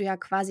stehst du ja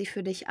quasi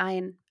für dich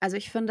ein. Also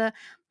ich finde,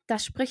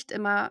 das spricht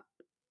immer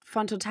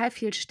von total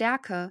viel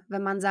Stärke,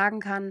 wenn man sagen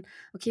kann,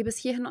 okay, bis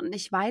hierhin und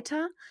nicht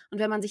weiter. Und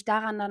wenn man sich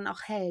daran dann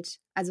auch hält.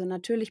 Also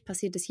natürlich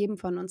passiert es jedem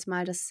von uns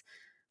mal, dass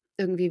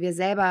irgendwie wir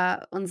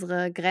selber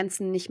unsere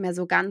Grenzen nicht mehr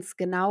so ganz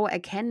genau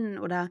erkennen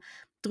oder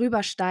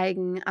drüber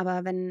steigen.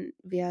 Aber wenn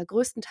wir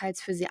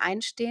größtenteils für sie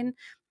einstehen,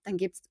 dann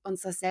gibt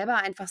uns das selber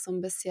einfach so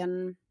 'n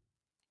bisschen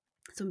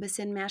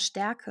mehr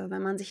Stärke,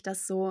 wenn man sich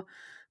das so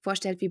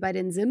vorstellt wie bei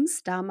den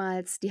Sims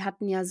damals. Die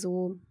hatten ja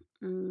so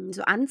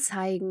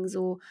Anzeigen,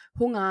 so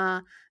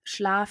Hunger,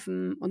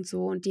 Schlafen und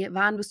so und die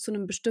waren bis zu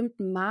 'nem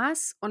bestimmten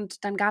Maß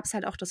und dann gab's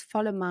halt auch das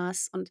volle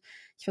Maß und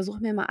ich versuche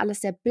mir immer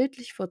alles sehr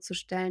bildlich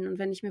vorzustellen und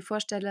wenn ich mir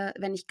vorstelle,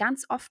 wenn ich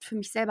ganz oft für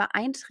mich selber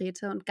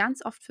eintrete und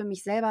ganz oft für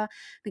mich selber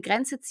 'ne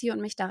Grenze ziehe und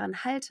mich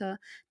daran halte,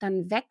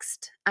 dann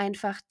wächst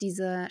einfach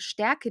diese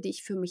Stärke, die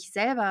ich für mich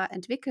selber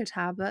entwickelt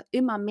habe,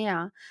 immer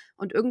mehr.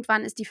 Und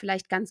irgendwann ist die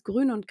vielleicht ganz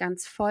grün und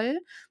ganz voll.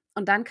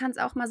 Und dann kann es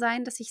auch mal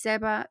sein, dass ich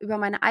selber über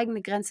meine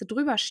eigene Grenze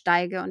drüber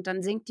steige und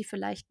dann sinkt die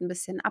vielleicht ein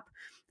bisschen ab.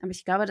 Aber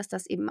ich glaube, dass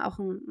das eben auch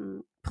ein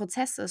 'n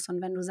Prozess ist.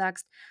 Und wenn du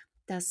sagst,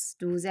 dass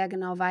du sehr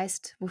genau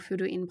weißt, wofür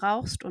du ihn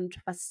brauchst und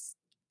was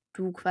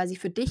du quasi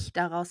für dich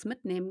daraus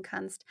mitnehmen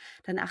kannst,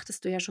 dann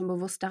achtest du ja schon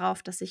bewusst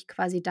darauf, dass sich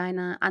quasi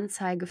deine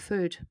Anzeige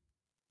füllt.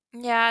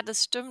 Ja,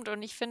 das stimmt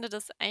und ich finde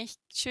das eigentlich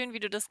schön, wie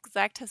du das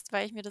gesagt hast,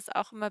 weil ich mir das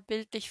auch immer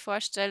bildlich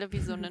vorstelle,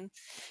 wie so einen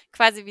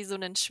quasi wie so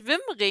einen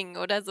Schwimmring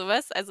oder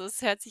sowas. Also,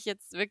 es hört sich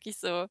jetzt wirklich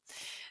so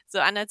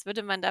an, als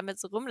würde man damit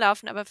so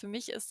rumlaufen, aber für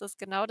mich ist das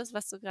genau das,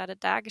 was du gerade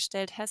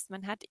dargestellt hast.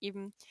 Man hat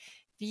eben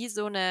wie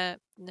so eine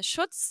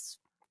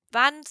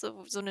Schutzwand,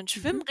 so 'nen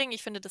Mhm. Schwimmring.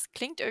 Ich finde, das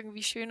klingt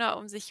irgendwie schöner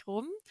um sich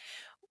rum.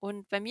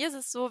 Und bei mir ist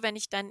es so, wenn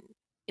ich dann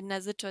in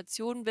 'ner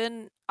Situation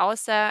bin,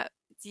 außer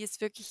sie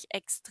ist wirklich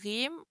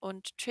extrem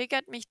und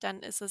triggert mich,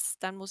 dann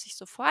muss ich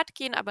sofort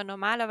gehen, aber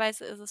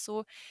normalerweise ist es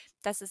so,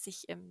 dass es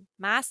sich im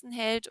Maßen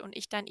hält und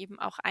ich dann eben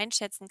auch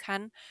einschätzen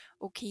kann: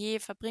 „Okay,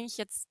 verbringe ich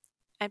jetzt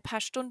ein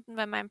paar Stunden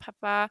bei meinem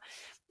Papa?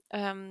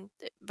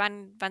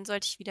 Wann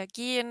sollte ich wieder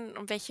gehen?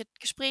 Um welche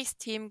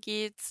Gesprächsthemen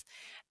geht's?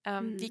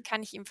 Wie Mhm.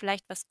 kann ich ihm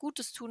vielleicht was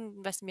Gutes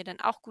tun, was mir dann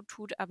auch gut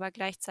tut, aber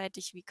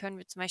gleichzeitig, wie können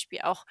wir zum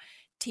Beispiel auch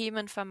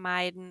Themen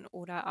vermeiden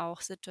oder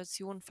auch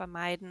Situationen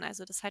vermeiden?“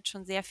 Also, das hat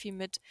schon sehr viel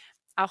mit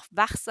auch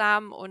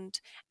wachsam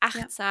und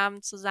Ja,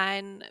 achtsam zu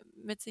sein,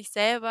 mit sich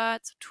selber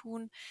zu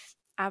tun,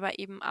 aber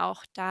eben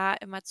auch da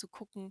immer zu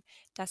gucken,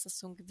 dass es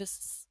so ein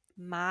gewisses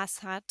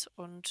Maß hat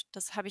und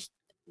das habe ich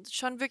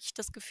schon wirklich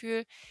das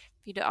Gefühl,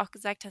 wie du auch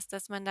gesagt hast,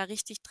 dass man da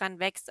richtig dran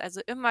wächst.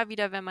 Also immer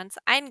wieder, wenn man es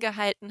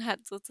eingehalten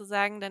hat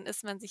sozusagen, dann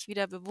ist man sich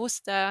wieder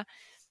bewusster,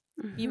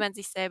 wie Mhm. man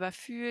sich selber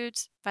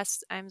fühlt,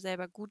 was einem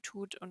selber gut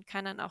tut und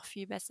kann dann auch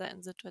viel besser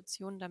in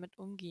Situationen damit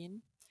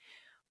umgehen.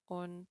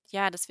 Und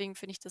ja, deswegen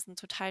finde ich das ein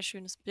total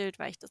schönes Bild,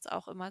 weil ich das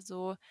auch immer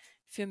so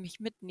für mich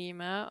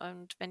mitnehme.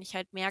 Und wenn ich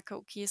halt merke,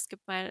 okay, es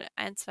gibt mal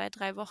 1, 2,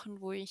 3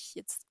 Wochen, wo ich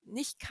jetzt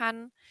nicht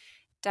kann,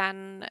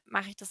 dann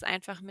mache ich das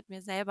einfach mit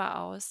mir selber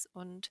aus.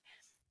 Und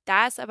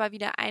da ist aber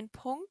wieder ein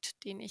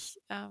Punkt, den ich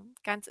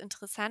ganz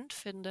interessant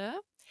finde.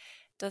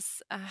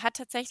 Das hat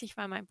tatsächlich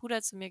mal mein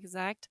Bruder zu mir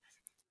gesagt.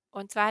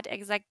 Und zwar hat er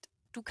gesagt,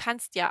 du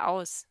kannst ja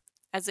aus.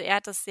 Also er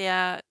hat das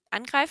sehr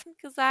angreifend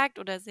gesagt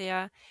oder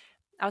sehr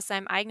aus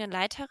seinem eigenen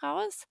Leid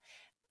heraus.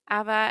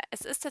 Aber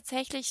es ist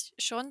tatsächlich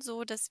schon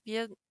so, dass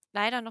wir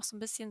leider noch so ein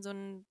bisschen so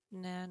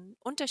 'nen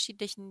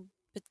unterschiedliche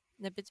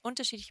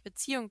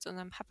Beziehung zu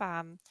unserem Papa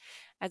haben.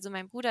 Also,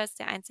 mein Bruder ist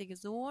der einzige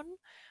Sohn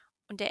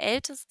und der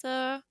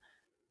Älteste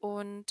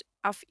und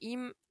auf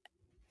ihm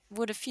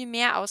wurde viel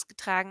mehr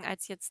ausgetragen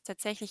als jetzt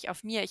tatsächlich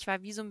auf mir. Ich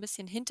war wie so ein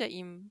bisschen hinter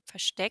ihm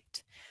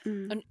versteckt.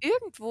 Mhm. Und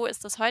irgendwo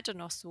ist das heute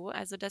noch so,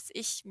 also, dass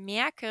ich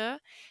merke,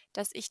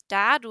 dass ich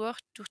dadurch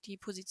durch die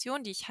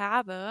Position, die ich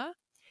habe,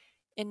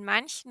 in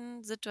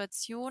manchen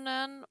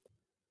Situationen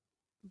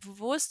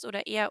bewusst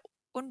oder eher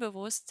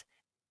unbewusst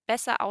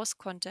besser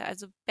auskonnte,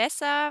 also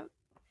besser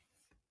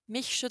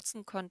mich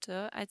schützen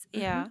konnte als Mhm.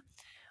 er.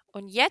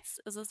 Und jetzt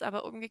ist es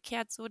aber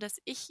umgekehrt so, dass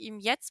ich ihm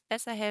jetzt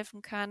besser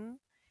helfen kann,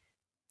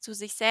 zu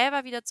sich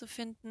selber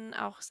wiederzufinden,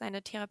 auch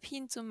seine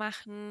Therapien zu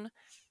machen.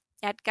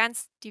 Er hat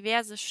ganz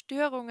diverse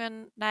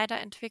Störungen leider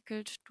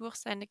entwickelt durch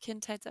seine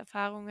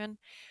Kindheitserfahrungen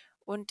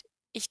und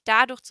ich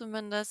dadurch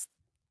zumindest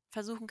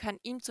versuchen kann,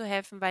 ihm zu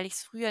helfen, weil ich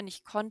es früher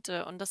nicht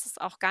konnte. Und das ist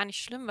auch gar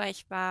nicht schlimm, weil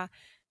ich war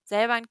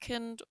selber ein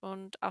Kind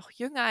und auch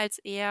jünger als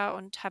er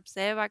und habe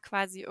selber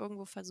quasi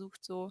irgendwo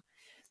versucht, so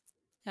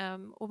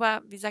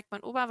wie sagt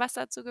man,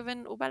 Oberwasser zu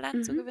gewinnen,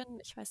 Oberland zu Mhm. gewinnen,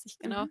 ich weiß nicht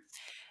genau. Mhm.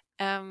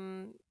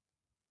 Ähm,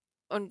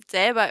 und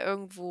selber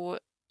irgendwo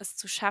es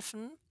zu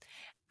schaffen.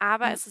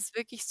 Aber Ja. es ist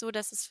wirklich so,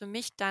 dass es für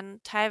mich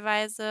dann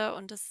teilweise,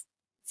 und das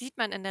sieht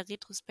man in der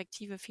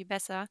Retrospektive viel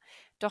besser,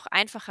 doch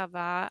einfacher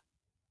war,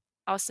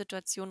 aus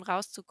Situationen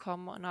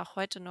rauszukommen und auch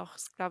heute noch,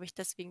 glaube ich,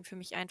 deswegen für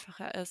mich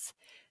einfacher ist,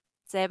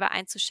 selber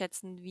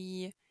einzuschätzen,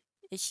 wie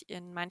ich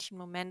in manchen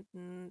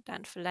Momenten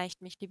dann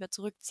vielleicht mich lieber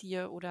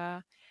zurückziehe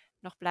oder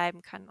noch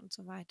bleiben kann und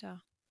so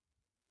weiter.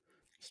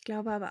 Ich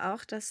glaube aber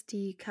auch, dass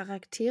die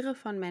Charaktere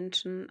von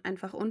Menschen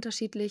einfach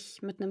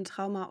unterschiedlich mit einem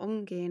Trauma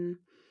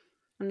umgehen.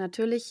 Und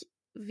natürlich,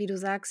 wie du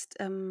sagst,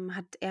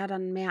 hat er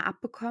dann mehr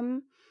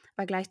abbekommen,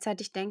 aber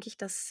gleichzeitig denke ich,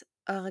 dass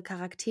eure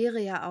Charaktere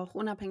ja auch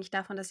unabhängig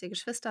davon, dass ihr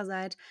Geschwister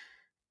seid,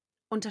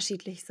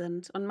 unterschiedlich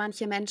sind. Und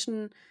manche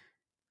Menschen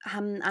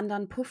haben einen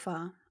anderen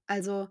Puffer.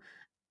 Also,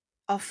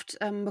 oft,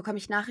 bekomme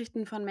ich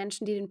Nachrichten von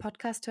Menschen, die den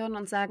Podcast hören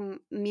und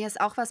sagen: „Mir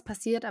ist auch was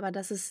passiert, aber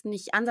das ist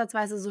nicht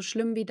ansatzweise so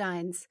schlimm wie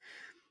deins.“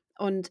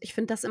 Und ich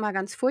finde das immer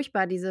ganz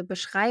furchtbar, diese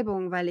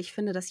Beschreibung, weil ich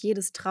finde, dass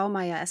jedes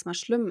Trauma ja erst mal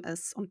schlimm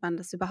ist und man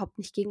das überhaupt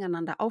nicht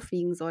gegeneinander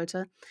aufwiegen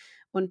sollte.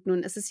 Und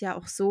nun ist es ja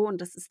auch so,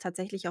 und das ist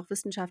tatsächlich auch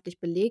wissenschaftlich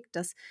belegt,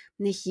 dass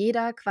nicht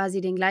jeder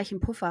quasi den gleichen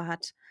Puffer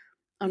hat.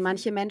 Und Mhm.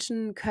 manche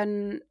Menschen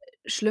können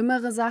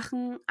schlimmere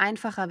Sachen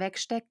einfacher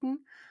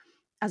wegstecken.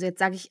 Also, jetzt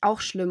sage ich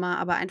auch schlimmer,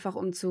 aber einfach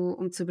um zu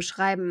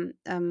beschreiben,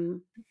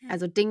 Mhm.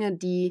 also Dinge,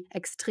 die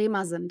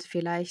extremer sind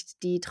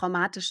vielleicht, die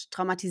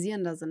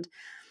traumatisierender sind.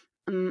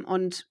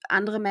 Und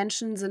andere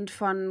Menschen sind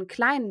von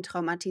kleinen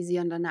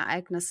traumatisierenden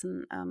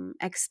Ereignissen,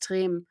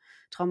 extrem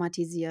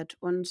traumatisiert.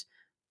 Und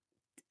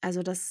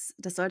also das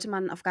sollte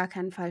man auf gar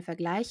keinen Fall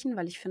vergleichen,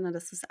 weil ich finde,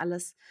 dass das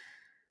alles,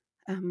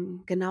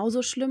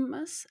 genauso schlimm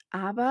ist.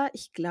 Aber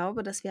ich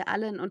glaube, dass wir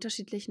alle einen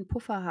unterschiedlichen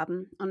Puffer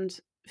haben.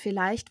 Und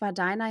vielleicht war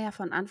deiner ja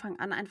von Anfang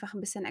an einfach ein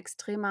bisschen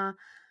extremer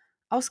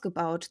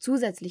ausgebaut,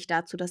 zusätzlich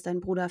dazu, dass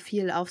dein Bruder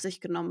viel auf sich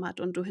genommen hat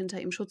und du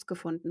hinter ihm Schutz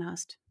gefunden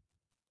hast.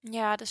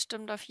 Ja, das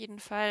stimmt auf jeden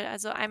Fall.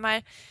 Also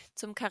einmal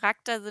zum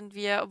Charakter sind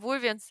wir,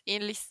 obwohl wir uns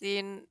ähnlich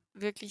sehen,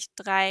 wirklich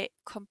 3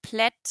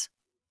 komplett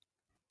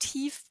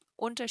tief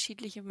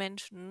unterschiedliche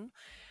Menschen.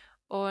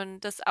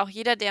 Und dass auch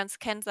jeder, der uns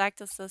kennt,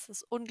 sagt, dass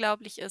es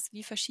unglaublich ist,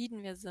 wie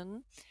verschieden wir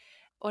sind.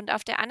 Und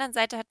auf der anderen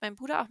Seite hat mein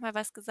Bruder auch mal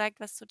was gesagt,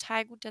 was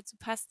total gut dazu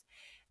passt,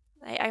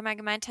 weil er einmal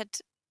gemeint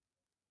hat,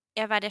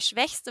 er war der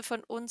Schwächste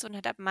von uns und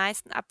hat am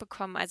meisten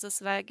abbekommen. Also,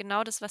 es war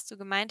genau das, was du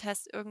gemeint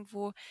hast,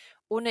 irgendwo,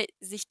 ohne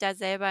sich da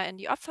selber in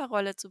die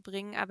Opferrolle zu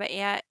bringen, aber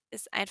er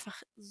ist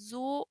einfach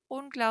so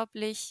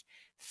unglaublich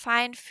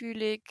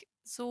feinfühlig,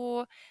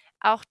 so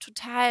auch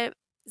total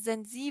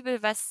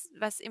sensibel, was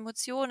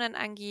Emotionen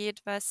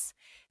angeht, was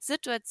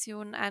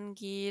Situationen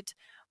angeht.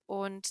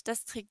 Und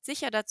das trägt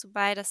sicher dazu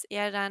bei, dass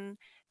er dann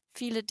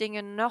viele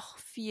Dinge noch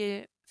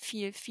viel,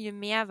 viel, viel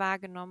mehr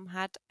wahrgenommen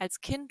hat, als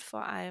Kind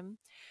vor allem.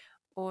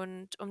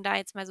 Und um da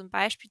jetzt mal so ein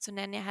Beispiel zu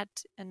nennen, er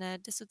hat eine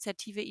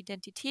dissoziative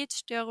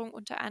Identitätsstörung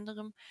unter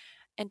anderem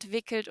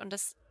entwickelt und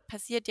das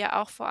passiert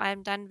ja auch vor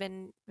allem dann,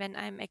 wenn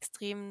einem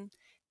extrem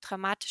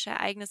traumatische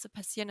Ereignisse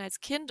passieren als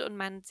Kind und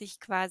man sich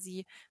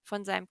quasi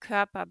von seinem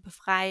Körper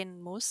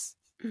befreien muss.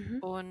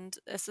 Mhm.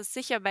 Und es ist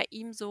sicher bei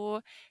ihm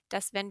so,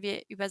 dass wenn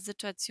wir über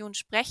Situationen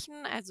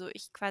sprechen, also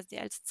ich quasi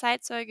als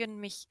Zeitzeugin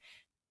mich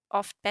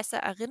oft besser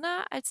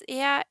erinnere als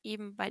er,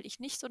 eben weil ich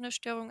nicht so eine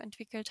Störung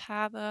entwickelt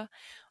habe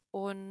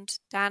und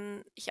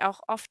dann ich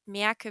auch oft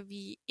merke,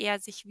 wie er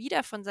sich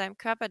wieder von seinem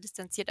Körper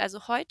distanziert,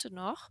 also heute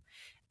noch,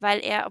 weil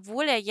er,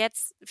 obwohl er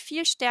jetzt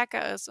viel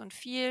stärker ist und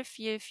viel,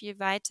 viel, viel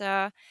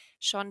weiter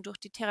schon durch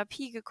die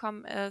Therapie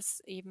gekommen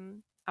ist,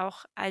 eben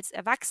auch als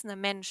erwachsener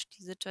Mensch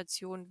der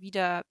Situation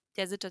wieder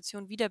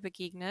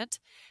begegnet,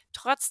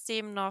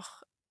 trotzdem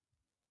noch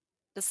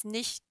das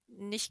nicht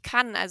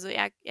kann. Also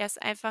er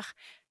ist einfach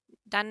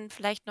dann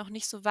vielleicht noch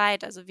nicht so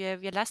weit. Also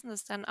wir lassen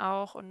es dann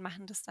auch und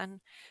machen das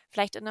dann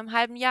vielleicht in einem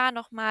halben Jahr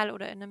noch mal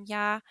oder in einem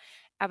Jahr.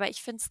 Aber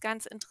ich finde es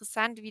ganz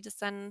interessant, wie das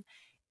dann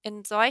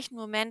in solchen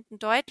Momenten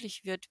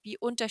deutlich wird, wie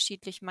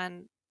unterschiedlich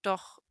man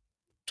doch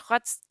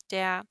trotz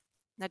der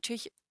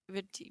natürlich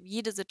wird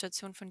jede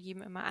Situation von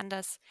jedem immer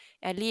anders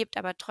erlebt,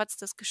 aber trotz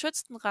des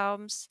geschützten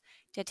Raums,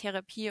 der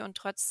Therapie und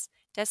trotz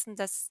dessen,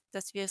 dass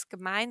wir es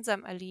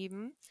gemeinsam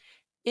erleben,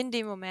 in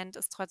dem Moment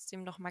es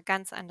trotzdem noch mal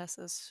ganz anders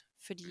ist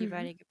für die Mhm.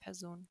 jeweilige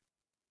Person.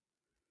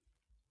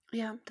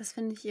 Ja, das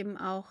finde ich eben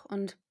auch.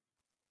 Und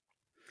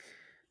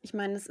ich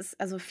meine, es ist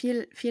also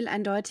viel, viel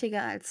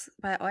eindeutiger als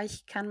bei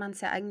euch kann man es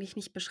ja eigentlich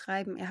nicht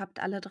beschreiben. Ihr habt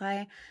alle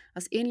drei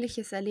was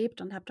Ähnliches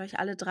erlebt und habt euch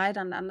alle drei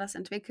dann anders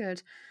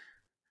entwickelt.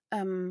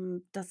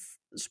 Das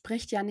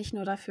spricht ja nicht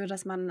nur dafür,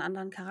 dass man einen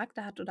anderen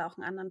Charakter hat oder auch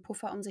einen anderen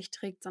Puffer um sich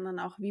trägt, sondern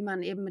auch, wie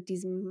man eben mit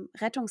diesem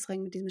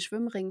Rettungsring, mit diesem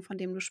Schwimmring, von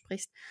dem du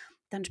sprichst,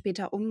 dann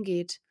später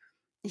umgeht.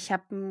 Ich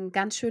habe ein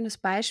ganz schönes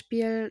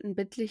Beispiel, ein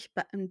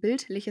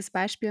bildliches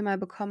Beispiel mal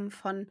bekommen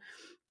von,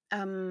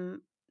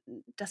 ähm,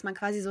 dass man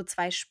quasi so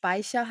 2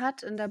 Speicher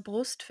hat in der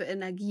Brust für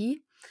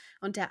Energie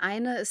und der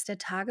eine ist der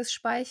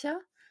Tagesspeicher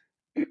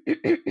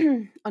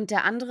und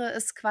der andere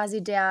ist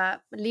quasi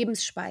der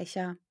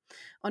Lebensspeicher.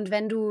 Und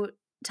wenn du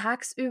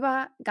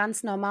tagsüber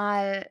ganz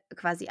normal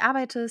quasi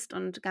arbeitest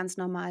und ganz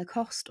normal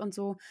kochst und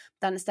so,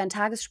 dann ist dein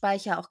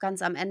Tagesspeicher auch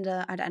ganz am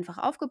Ende halt einfach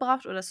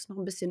aufgebraucht oder es ist noch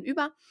ein bisschen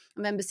über.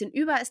 Und wenn ein bisschen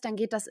über ist, dann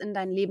geht das in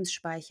deinen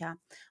Lebensspeicher.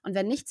 Und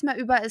wenn nichts mehr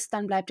über ist,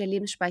 dann bleibt der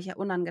Lebensspeicher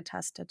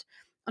unangetastet.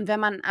 Und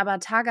wenn man aber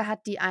Tage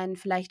hat, die einen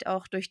vielleicht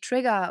auch durch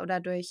Trigger oder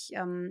durch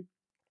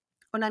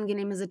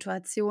unangenehme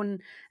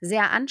Situationen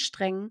sehr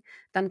anstrengen,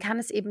 dann kann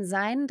es eben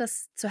sein,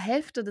 dass zur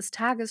Hälfte des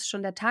Tages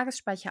schon der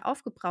Tagesspeicher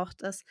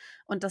aufgebraucht ist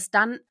und das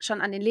dann schon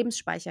an den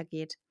Lebensspeicher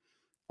geht.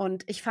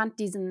 Und ich fand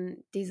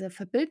diese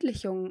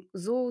Verbildlichung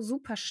so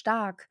super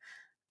stark,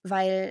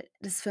 weil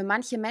das für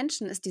manche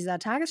Menschen ist dieser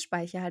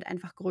Tagesspeicher halt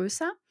einfach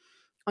größer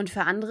und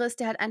für andere ist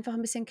der halt einfach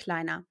ein bisschen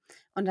kleiner.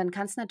 Und dann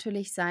kann es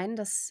natürlich sein,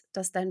 dass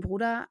dein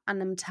Bruder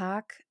an einem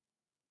Tag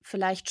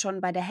vielleicht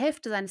schon bei der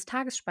Hälfte seines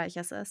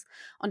Tagesspeichers ist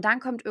und dann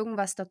kommt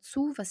irgendwas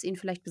dazu, was ihn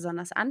vielleicht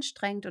besonders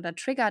anstrengt oder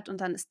triggert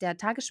und dann ist der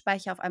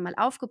Tagesspeicher auf einmal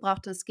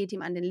aufgebraucht und es geht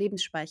ihm an den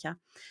Lebensspeicher.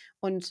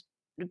 Und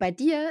bei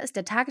dir ist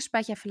der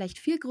Tagesspeicher vielleicht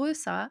viel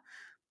größer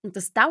und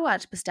das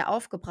dauert, bis der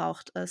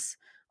aufgebraucht ist.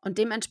 Und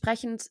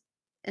dementsprechend,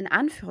 in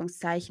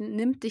Anführungszeichen,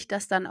 nimmt dich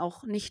das dann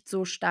auch nicht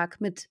so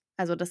stark mit.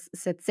 Also das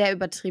ist jetzt sehr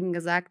übertrieben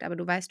gesagt, aber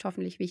du weißt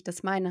hoffentlich, wie ich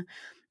das meine.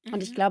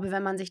 Und ich Mhm. glaube,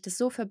 wenn man sich das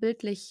so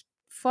verbildlich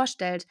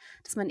vorstellt,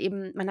 dass man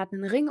hat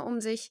einen Ring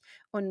um sich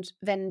und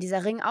wenn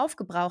dieser Ring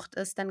aufgebraucht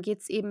ist, dann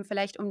geht es eben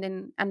vielleicht an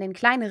den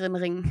kleineren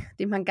Ring,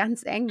 den man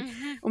ganz eng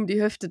Mhm. um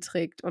die Hüfte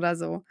trägt oder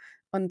so.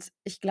 Und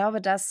ich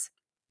glaube, dass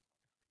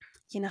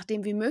je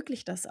nachdem, wie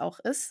möglich das auch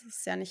ist, es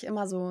ist ja nicht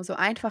immer so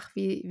einfach,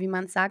 wie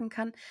man es sagen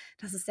kann,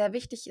 dass es sehr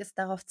wichtig ist,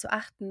 darauf zu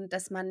achten,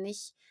 dass man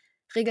nicht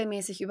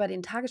regelmäßig über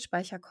den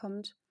Tagesspeicher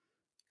kommt,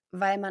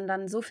 weil man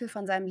dann so viel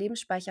von seinem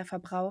Lebensspeicher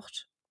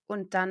verbraucht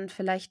und dann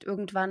vielleicht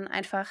irgendwann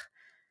einfach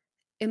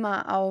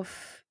immer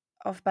auf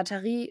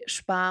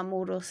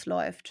Batteriesparmodus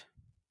läuft,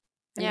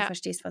 wenn du Ja.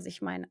 verstehst, was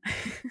ich meine.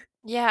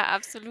 Ja,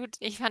 absolut.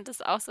 Ich fand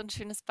das auch so 'n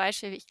schönes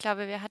Beispiel. Ich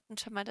glaube, wir hatten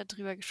schon mal da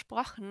drüber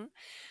gesprochen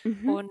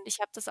Mhm. und ich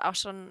habe das auch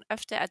schon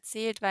öfter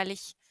erzählt, weil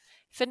ich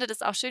finde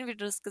das auch schön, wie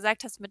du das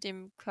gesagt hast mit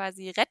dem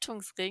quasi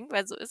Rettungsring,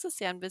 weil so ist es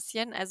ja 'n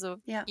bisschen. Also,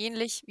 Ja.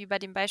 ähnlich wie bei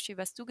dem Beispiel,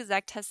 was du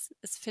gesagt hast,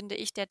 ist, finde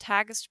ich, der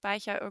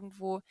Tagesspeicher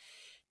irgendwo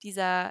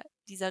dieser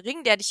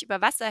Ring, der dich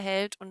über Wasser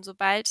hält und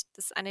sobald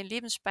das an den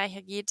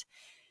Lebensspeicher geht,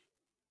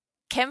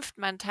 kämpft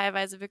man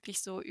teilweise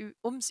wirklich so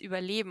ums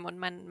Überleben und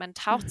man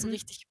taucht so Mhm.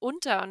 richtig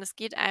unter und es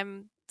geht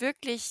einem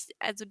wirklich,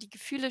 also die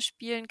Gefühle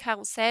spielen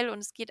Karussell und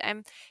es geht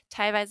einem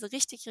teilweise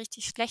richtig,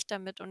 richtig schlecht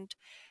damit. Und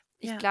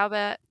ich Ja.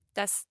 glaube,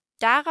 dass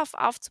darauf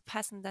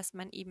aufzupassen, dass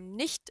man eben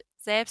nicht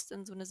selbst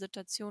in so eine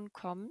Situation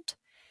kommt,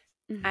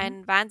 Mhm.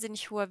 ein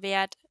wahnsinnig hoher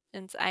Wert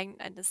das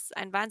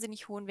einen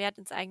wahnsinnig hohen Wert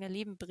ins eigene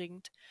Leben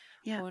bringt.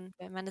 Ja. Und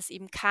wenn man es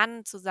eben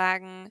kann, zu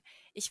sagen: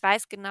 „Ich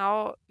weiß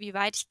genau, wie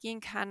weit ich gehen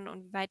kann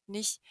und wie weit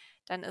nicht“,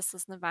 dann ist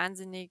es eine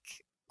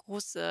wahnsinnig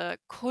große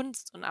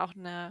Kunst und auch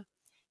eine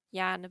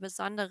ja, eine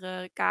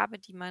besondere Gabe,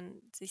 die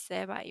man sich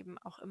selber eben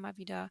auch immer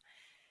wieder,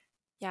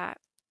 ja,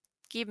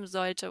 geben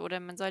sollte oder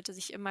man sollte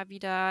sich immer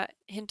wieder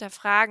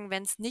hinterfragen,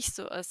 wenn es nicht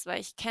so ist,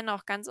 weil ich kenne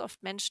auch ganz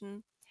oft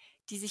Menschen,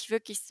 die sich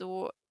wirklich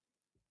so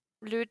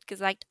blöd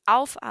gesagt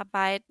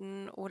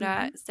aufarbeiten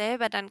oder Mhm.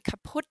 selber dann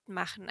kaputt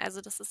machen.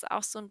 Also, das ist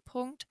auch so ein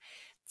Punkt,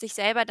 sich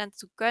selber dann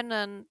zu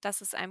gönnen,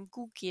 dass es einem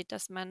gut geht,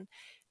 dass man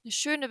eine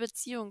schöne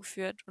Beziehung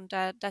führt und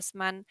dass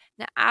man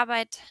eine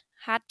Arbeit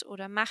hat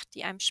oder macht,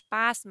 die einem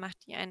Spaß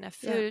macht, die einen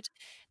Ja. erfüllt.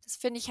 Das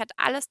finde ich, hat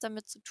alles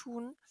damit zu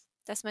tun,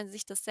 dass man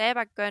sich das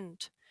selber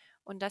gönnt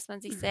und dass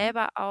man sich Mhm.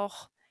 selber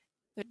auch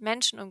mit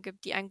Menschen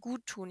umgibt, die einem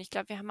gut tun. Ich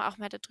glaube, wir haben auch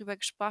mal darüber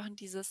gesprochen,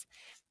 dieses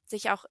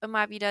sich auch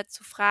immer wieder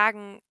zu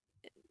fragen,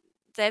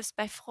 selbst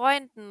bei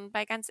Freunden,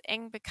 bei ganz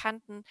engen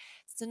Bekannten,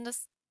 sind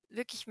es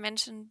wirklich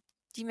Menschen,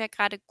 die mir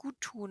gerade gut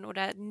tun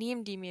oder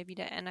nehmen die mir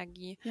wieder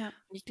Energie? Ja.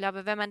 Und ich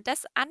glaube, wenn man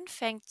das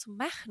anfängt zu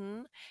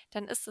machen,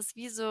 dann ist es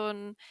wie so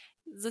ein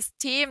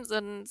System, so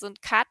ein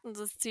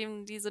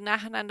Kartensystem, die so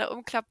nacheinander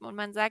umklappen und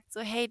man sagt so: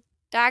 „Hey,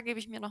 da gebe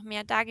ich mir noch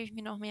mehr, da gebe ich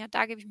mir noch mehr,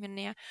 da gebe ich mir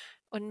mehr.“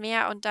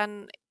 Und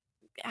dann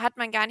hat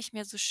man gar nicht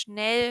mehr so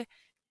schnell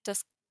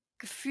das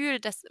Gefühl,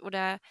 dass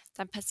oder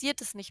dann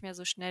passiert es nicht mehr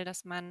so schnell,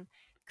 dass man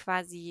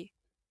quasi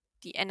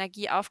die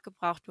Energie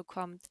aufgebraucht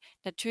bekommt.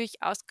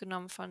 Natürlich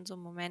ausgenommen von so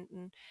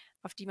Momenten,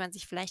 auf die man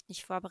sich vielleicht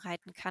nicht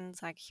vorbereiten kann,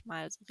 sage ich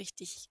mal, so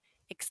richtig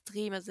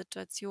extreme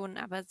Situationen.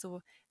 Aber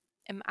so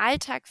im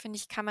Alltag, finde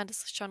ich, kann man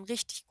das schon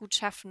richtig gut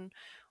schaffen.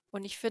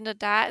 Und ich finde,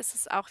 da ist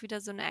es auch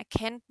wieder so eine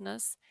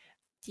Erkenntnis,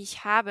 die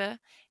ich habe,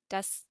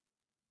 dass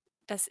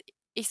dass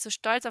ich so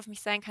stolz auf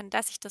mich sein kann,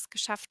 dass ich das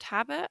geschafft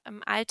habe,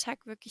 im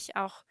Alltag wirklich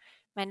auch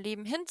mein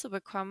Leben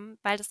hinzubekommen,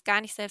 weil das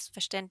gar nicht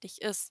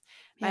selbstverständlich ist,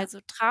 weil Ja. so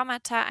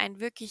Traumata einen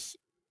wirklich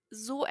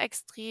so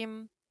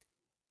extrem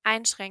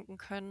einschränken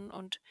können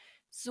und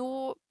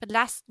so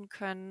belasten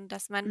können,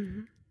 dass man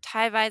Mhm.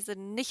 teilweise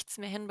nichts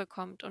mehr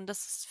hinbekommt. Und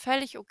das ist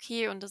völlig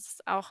okay und das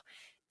ist auch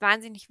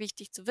wahnsinnig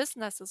wichtig zu wissen,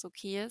 dass das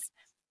okay ist.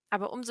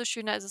 Aber umso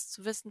schöner ist es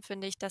zu wissen,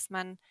 finde ich, dass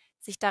man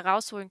sich da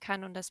rausholen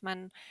kann und dass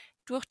man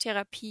durch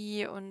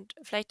Therapie und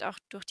vielleicht auch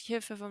durch die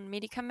Hilfe von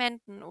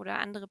Medikamenten oder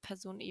andere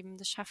Personen eben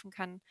das schaffen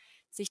kann,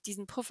 sich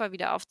diesen Puffer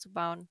wieder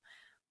aufzubauen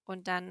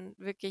und dann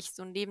wirklich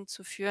so ein Leben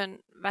zu führen,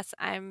 was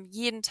einem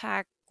jeden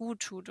Tag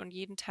gut tut und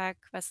jeden Tag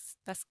was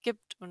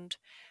gibt und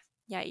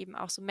ja eben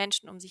auch so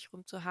Menschen um sich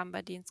herum zu haben,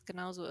 bei denen es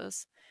genauso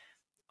ist.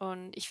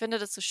 Und ich finde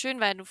das so schön,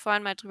 weil du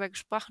vorhin mal drüber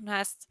gesprochen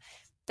hast,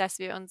 dass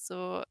wir uns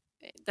so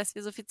dass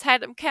wir so viel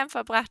Zeit im Camp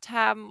verbracht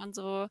haben und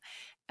so,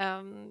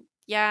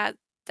 ja,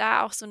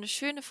 da auch so eine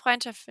schöne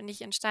Freundschaft, finde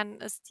ich,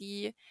 entstanden ist,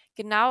 die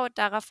genau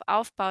darauf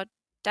aufbaut,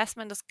 dass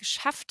man das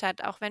geschafft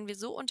hat, auch wenn wir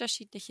so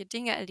unterschiedliche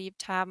Dinge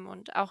erlebt haben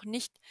und auch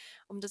nicht,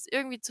 um das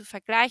irgendwie zu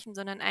vergleichen,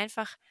 sondern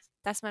einfach,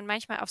 dass man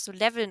manchmal auf so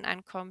Leveln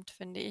ankommt,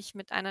 finde ich,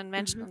 mit anderen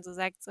Menschen Mhm. und so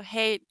sagt so: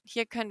 „Hey,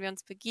 hier können wir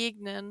uns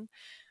begegnen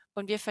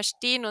und wir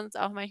verstehen uns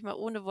auch manchmal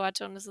ohne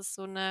Worte und es ist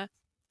so eine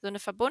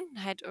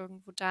Verbundenheit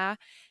irgendwo da,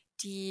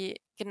 die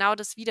genau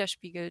das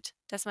widerspiegelt,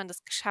 dass man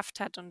das geschafft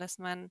hat und dass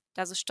man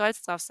da so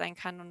stolz drauf sein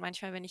kann. Und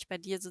manchmal, wenn ich bei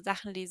dir so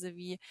Sachen lese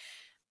wie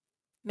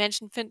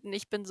Menschen finden,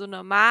 ich bin so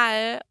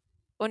normal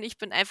und ich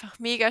bin einfach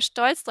mega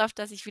stolz drauf,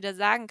 dass ich wieder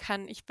sagen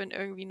kann, ich bin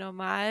irgendwie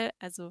normal,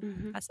 also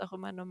Mhm. was auch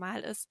immer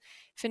normal ist,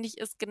 finde ich,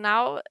 ist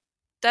genau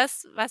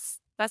das,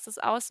 was es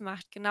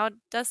ausmacht. Genau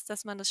das,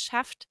 dass man es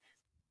schafft,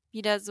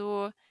 wieder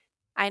so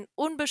ein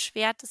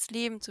unbeschwertes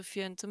Leben zu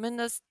führen,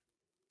 zumindest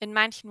in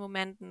manchen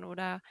Momenten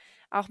oder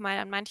auch mal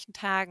an manchen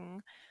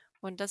Tagen.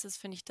 Und das ist,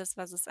 finde ich, das,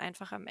 was es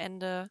einfach am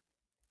Ende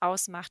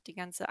ausmacht, die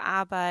ganze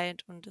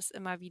Arbeit und das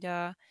immer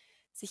wieder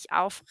sich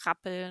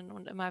aufrappeln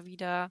und immer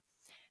wieder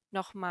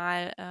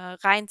nochmal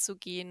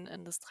reinzugehen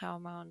in das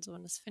Trauma und so.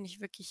 Und das finde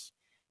ich wirklich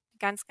eine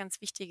ganz,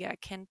 ganz wichtige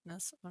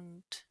Erkenntnis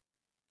und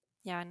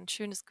ja, ein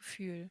schönes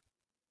Gefühl.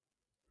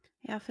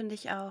 Ja, finde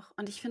ich auch.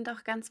 Und ich finde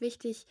auch ganz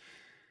wichtig,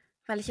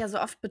 weil ich ja so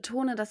oft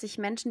betone, dass ich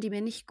Menschen, die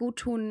mir nicht gut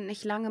tun,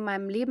 nicht lange in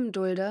meinem Leben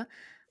dulde.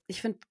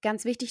 Ich finde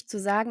ganz wichtig zu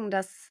sagen,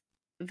 dass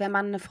wenn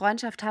man eine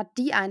Freundschaft hat,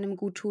 die einem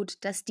gut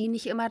tut, dass die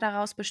nicht immer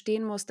daraus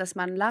bestehen muss, dass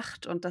man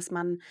lacht und dass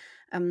man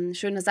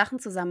schöne Sachen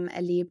zusammen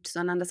erlebt,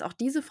 sondern dass auch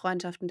diese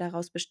Freundschaften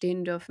daraus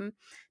bestehen dürfen,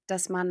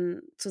 dass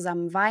man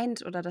zusammen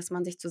weint oder dass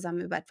man sich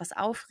zusammen über etwas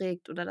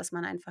aufregt oder dass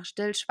man einfach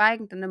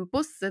stillschweigend in einem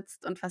Bus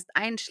sitzt und fast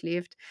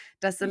einschläft.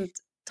 Das sind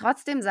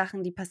trotzdem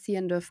Sachen, die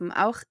passieren dürfen,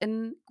 auch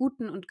in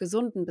guten und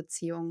gesunden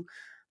Beziehungen.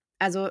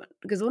 Also,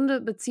 gesunde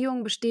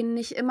Beziehungen bestehen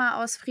nicht immer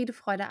aus Friede,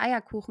 Freude,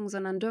 Eierkuchen,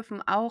 sondern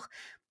dürfen auch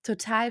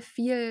total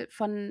viel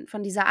von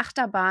dieser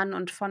Achterbahn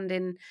und von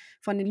den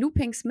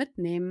Loopings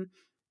mitnehmen.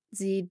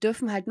 Sie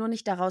dürfen halt nur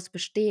nicht daraus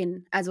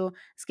bestehen. Also,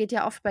 es geht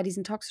ja oft bei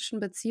diesen toxischen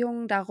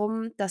Beziehungen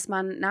darum, dass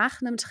man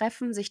nach einem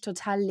Treffen sich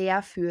total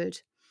leer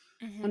fühlt.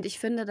 Und Mhm. ich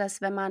finde,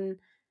 dass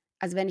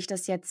wenn ich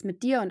das jetzt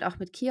mit dir und auch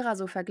mit Kira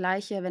so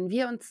vergleiche, wenn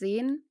wir uns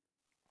sehen,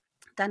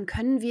 dann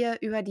können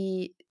wir über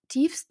die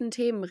tiefsten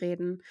Themen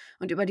reden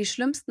und über die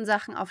schlimmsten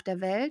Sachen auf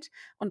der Welt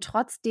und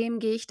trotzdem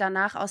gehe ich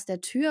danach aus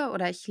der Tür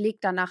oder ich lege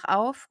danach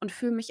auf und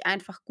fühle mich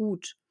einfach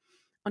gut.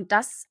 Und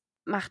das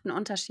macht einen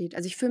Unterschied.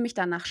 Also, ich fühle mich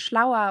danach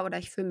schlauer oder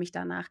ich fühle mich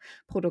danach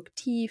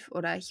produktiv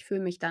oder ich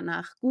fühle mich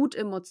danach gut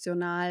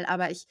emotional,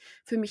 aber ich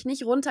fühle mich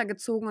nicht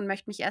runtergezogen und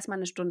möchte mich erst mal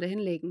 'ne Stunde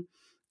hinlegen.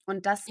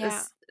 Und das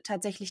Ja. ist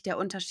tatsächlich der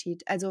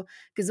Unterschied. Also,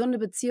 gesunde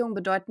Beziehungen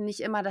bedeuten nicht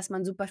immer, dass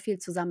man super viel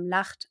zusammen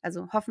lacht.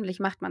 Also, hoffentlich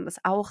macht man das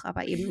auch,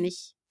 aber eben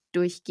nicht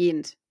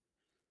durchgehend.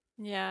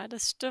 Ja,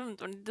 das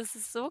stimmt. Und das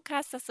ist so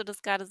krass, dass du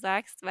das gerade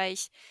sagst, weil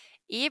ich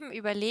eben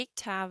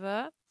überlegt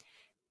habe,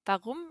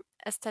 warum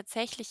es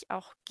tatsächlich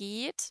auch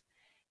geht,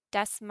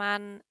 dass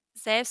man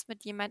selbst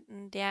mit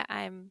jemandem, der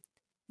einem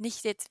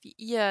nicht jetzt wie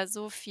ihr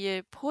so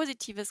viel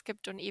Positives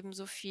gibt und eben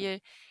so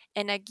viel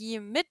Energie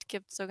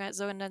mitgibt,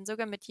 sondern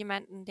sogar mit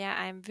jemandem, der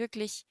einem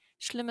wirklich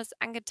Schlimmes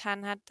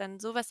angetan hat, dann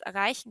sowas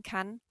erreichen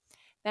kann,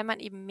 wenn man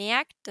eben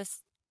merkt,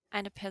 dass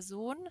eine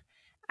Person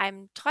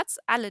einem trotz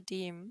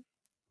alledem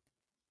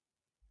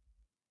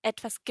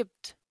etwas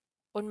gibt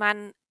und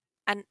man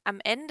am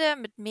Ende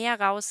mit mehr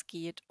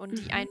rausgeht und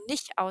die Mhm. einen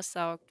nicht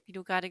aussaugt, wie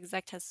du gerade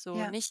gesagt hast,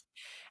 so Ja, nicht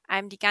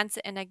einem die ganze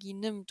Energie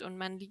nimmt und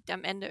man liegt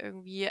am Ende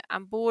irgendwie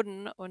am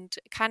Boden und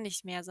kann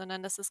nicht mehr,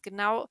 sondern dass es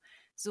genau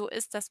so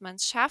ist, dass man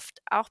es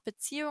schafft, auch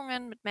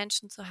Beziehungen mit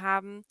Menschen zu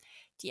haben,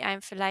 die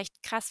einem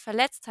vielleicht krass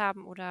verletzt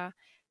haben oder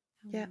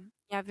ja.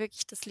 ja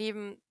wirklich das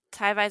Leben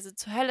teilweise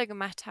zur Hölle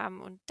gemacht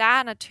haben und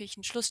da natürlich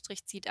einen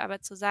Schlussstrich zieht,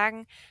 aber zu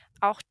sagen: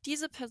 „Auch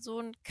diese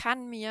Person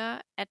kann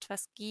mir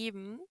etwas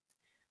geben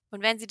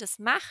und wenn sie das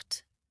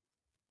macht,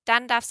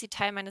 dann darf sie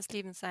Teil meines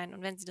Lebens sein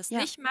und wenn sie das Ja.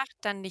 nicht macht,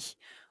 dann nicht.“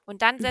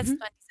 Und dann setzt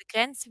Mhm. man diese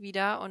Grenze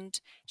wieder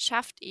und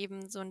schafft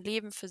eben so ein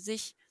Leben für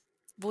sich,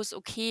 wo es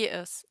okay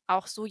ist,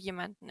 auch so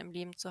jemanden im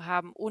Leben zu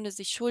haben, ohne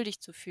sich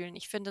schuldig zu fühlen.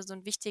 Ich finde, so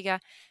ein wichtiger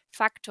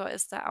Faktor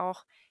ist da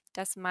auch,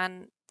 dass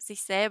man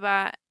sich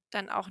selber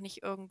dann auch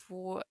nicht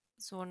irgendwo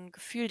so ein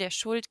Gefühl der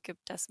Schuld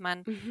gibt, dass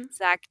man Mhm.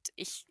 sagt: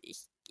 „Ich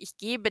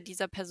gebe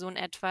dieser Person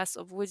etwas,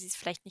 obwohl sie es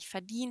vielleicht nicht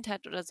verdient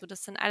hat“ oder so.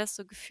 Das sind alles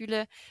so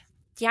Gefühle,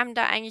 die haben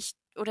da eigentlich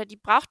oder die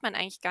braucht man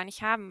eigentlich gar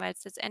nicht haben, weil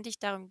es letztendlich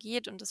darum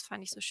geht und das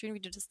fand ich so schön,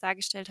 wie du das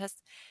dargestellt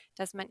hast,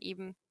 dass man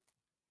eben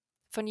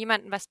von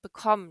jemandem was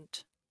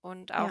bekommt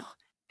und Ja. auch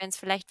wenn es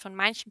vielleicht von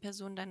manchen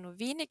Personen dann nur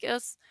wenig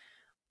ist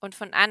und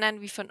von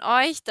anderen wie von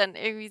euch dann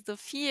irgendwie so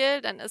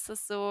viel, dann ist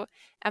es so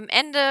am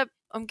Ende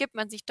umgibt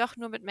man sich doch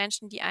nur mit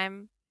Menschen, die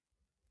einem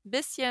 'n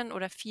bisschen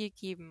oder viel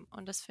geben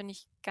und das finde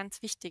ich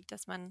ganz wichtig,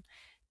 dass man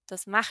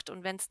das macht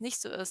und wenn es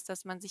nicht so ist,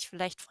 dass man sich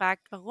vielleicht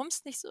fragt, warum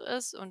es nicht so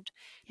ist und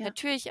Ja.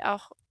 natürlich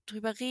auch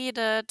drüber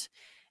redet,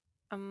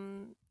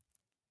 ähm,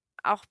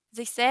 auch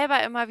sich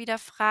selber immer wieder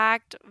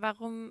fragt,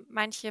 warum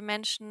manche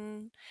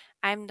Menschen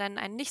einem dann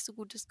ein nicht so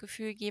gutes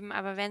Gefühl geben.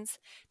 Aber wenn es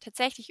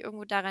tatsächlich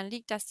irgendwo daran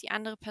liegt, dass die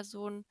andere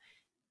Person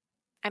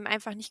einem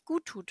einfach nicht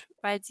gut tut,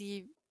 weil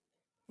sie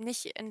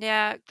nicht in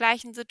der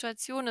gleichen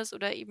Situation ist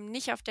oder eben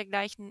nicht auf der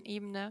gleichen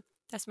Ebene,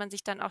 dass man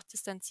sich dann auch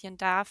distanzieren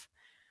darf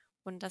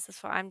und dass es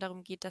vor allem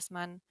darum geht, dass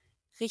man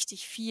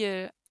richtig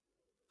viel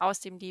aus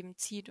dem Leben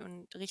zieht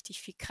und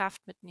richtig viel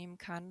Kraft mitnehmen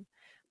kann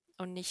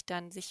und nicht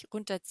dann sich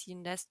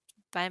runterziehen lässt,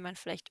 weil man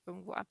vielleicht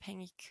irgendwo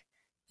abhängig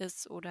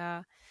ist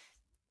oder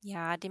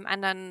ja, dem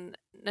anderen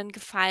einen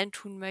Gefallen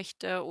tun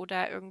möchte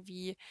oder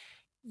irgendwie,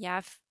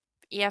 ja,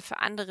 eher für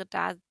andere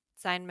da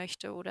sein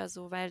möchte oder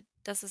so, weil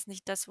das ist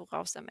nicht das,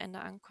 worauf es am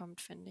Ende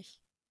ankommt, finde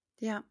ich.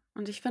 Ja,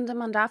 und ich finde,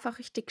 man darf auch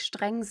richtig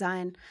streng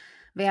sein,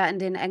 wer in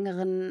den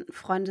engeren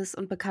Freundes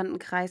und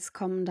Bekanntenkreis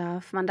kommen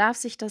darf. Man darf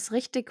sich das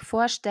richtig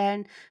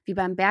vorstellen wie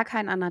beim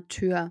Berghain an der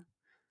Tür.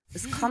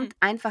 Es kommt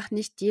einfach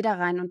nicht jeder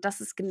rein und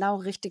das ist genau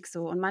richtig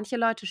so. Und manche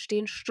Leute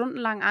stehen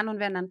stundenlang an und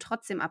werden dann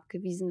trotzdem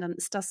abgewiesen, dann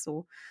ist das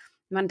so.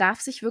 Man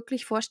darf sich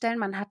wirklich vorstellen,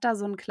 man hat da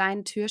so einen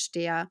kleinen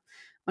Türsteher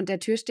und der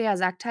Türsteher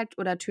sagt halt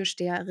oder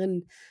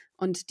Türsteherin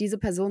und diese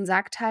Person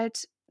sagt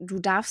halt: „Du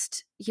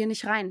darfst hier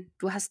nicht rein.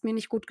 Du hast mir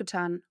nicht gut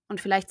getan.“ Und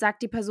vielleicht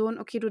sagt die Person: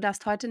 „Okay, du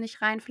darfst heute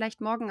nicht rein,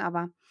 vielleicht morgen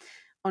aber.“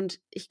 Und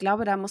ich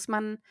glaube, da muss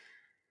man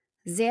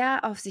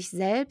sehr auf sich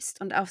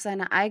selbst und auf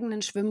seine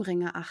eigenen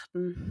Schwimmringe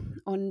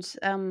achten. Und,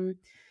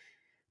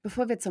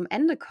 bevor wir zum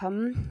Ende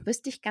kommen,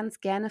 wüsste ich ganz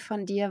gerne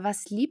von dir,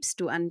 was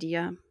liebst du an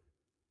dir?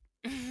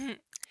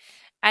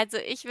 Also,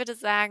 ich würde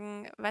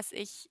sagen, was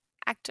ich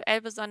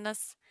aktuell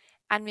besonders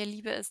an mir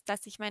liebe, ist,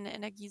 dass ich meine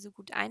Energie so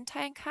gut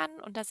einteilen kann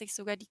und dass ich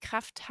sogar die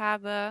Kraft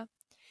habe,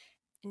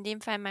 in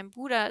dem Fall meinem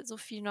Bruder so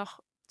viel noch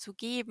zu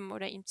geben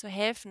oder ihm zu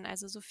helfen,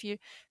 also so viel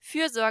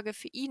Fürsorge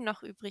für ihn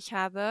noch übrig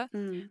habe,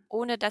 Mhm.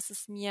 ohne dass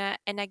es mir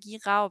Energie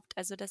raubt.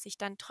 Also, dass ich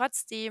dann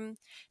trotzdem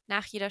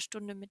nach jeder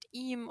Stunde mit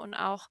ihm und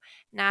auch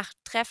nach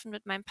Treffen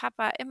mit meinem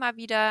Papa immer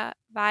wieder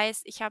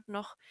weiß, ich habe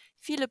noch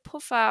viele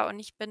Puffer und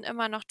ich bin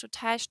immer noch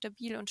total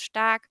stabil und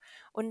stark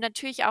und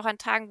natürlich auch an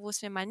Tagen, wo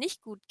es mir mal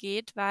nicht gut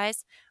geht,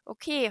 weiß,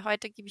 okay,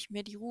 heute gebe ich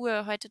mir die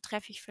Ruhe, heute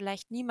treffe ich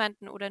vielleicht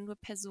niemanden oder nur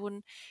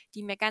Personen,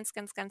 die mir ganz,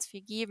 ganz, ganz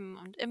viel geben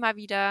und immer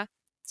wieder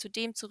zu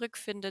dem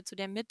zurückfinde, zu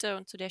der Mitte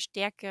und zu der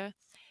Stärke,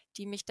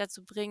 die mich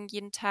dazu bringen,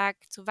 jeden Tag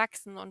zu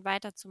wachsen und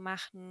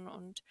weiterzumachen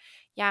und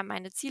ja,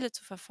 meine Ziele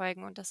zu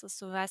verfolgen. Und das ist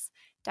sowas,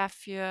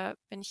 dafür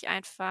bin ich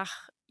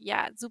einfach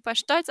ja super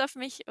stolz auf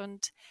mich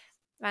und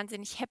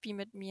wahnsinnig happy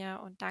mit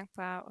mir und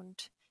dankbar.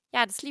 Und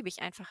ja, das liebe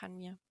ich einfach an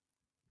mir.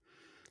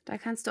 Da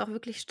kannst du auch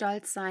wirklich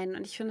stolz sein.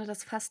 Und ich finde,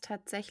 das fasst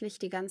tatsächlich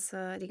die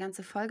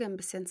ganze Folge ein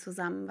bisschen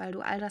zusammen, weil du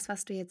all das,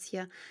 was du jetzt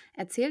hier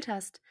erzählt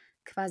hast,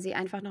 quasi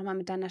einfach nochmal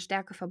mit deiner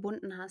Stärke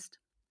verbunden hast.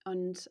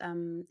 Und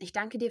ich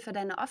danke dir für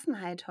deine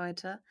Offenheit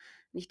heute.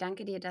 Und ich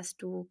danke dir, dass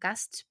du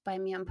Gast bei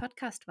mir im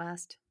Podcast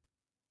warst.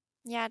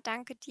 Ja,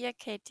 danke dir,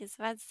 Katie. Es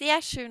war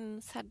sehr schön.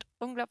 Es hat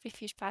unglaublich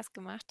viel Spaß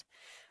gemacht.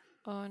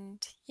 Und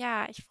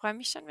ja, ich freue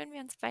mich schon, wenn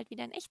wir uns bald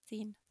wieder in echt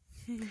sehen.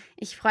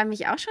 Ich freue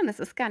mich auch schon, es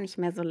ist gar nicht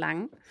mehr so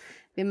lang.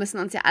 Wir müssen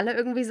uns ja alle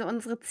irgendwie so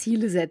unsere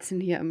Ziele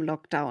setzen hier im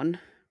Lockdown.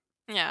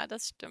 Ja,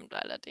 das stimmt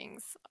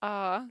allerdings.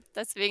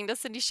 Deswegen,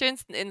 das sind die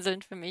schönsten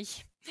Inseln für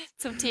mich.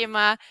 Zum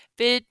Thema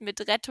Bild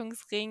mit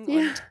Rettungsring Ja.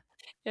 und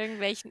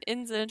irgendwelchen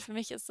Inseln. Für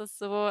mich ist es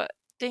so,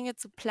 Dinge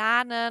zu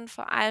planen,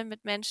 vor allem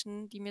mit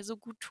Menschen, die mir so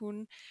gut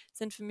tun,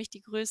 sind für mich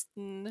die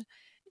größten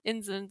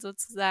Inseln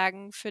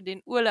sozusagen für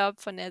den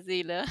Urlaub von der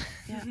Seele.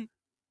 Ja.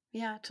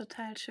 Ja,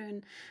 total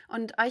schön.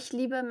 Und euch,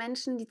 liebe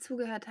Menschen, die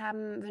zugehört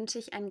haben, wünsche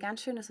ich ein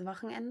ganz schönes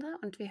Wochenende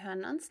und wir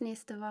hören uns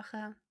nächste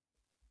Woche.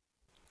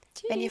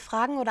 Wenn ihr Tschüss.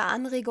 Fragen oder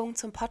Anregungen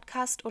zum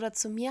Podcast oder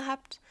zu mir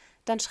habt,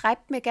 dann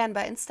schreibt mir gern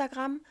bei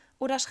Instagram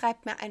oder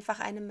schreibt mir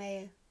einfach eine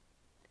Mail.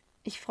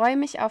 Ich freue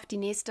mich auf die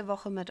nächste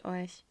Woche mit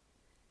euch.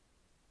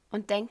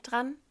 Und denkt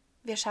dran,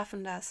 wir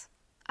schaffen das.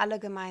 Alle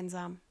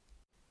gemeinsam.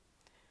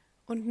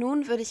 Und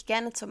nun würde ich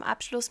gerne zum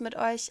Abschluss mit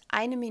euch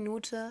 1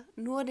 Minute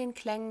nur den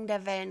Klängen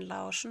der Wellen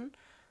lauschen,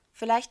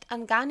 vielleicht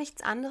an gar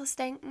nichts anderes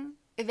denken,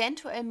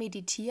 eventuell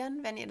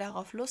meditieren, wenn ihr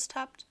darauf Lust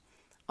habt,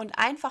 und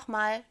einfach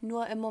mal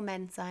nur im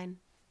Moment sein.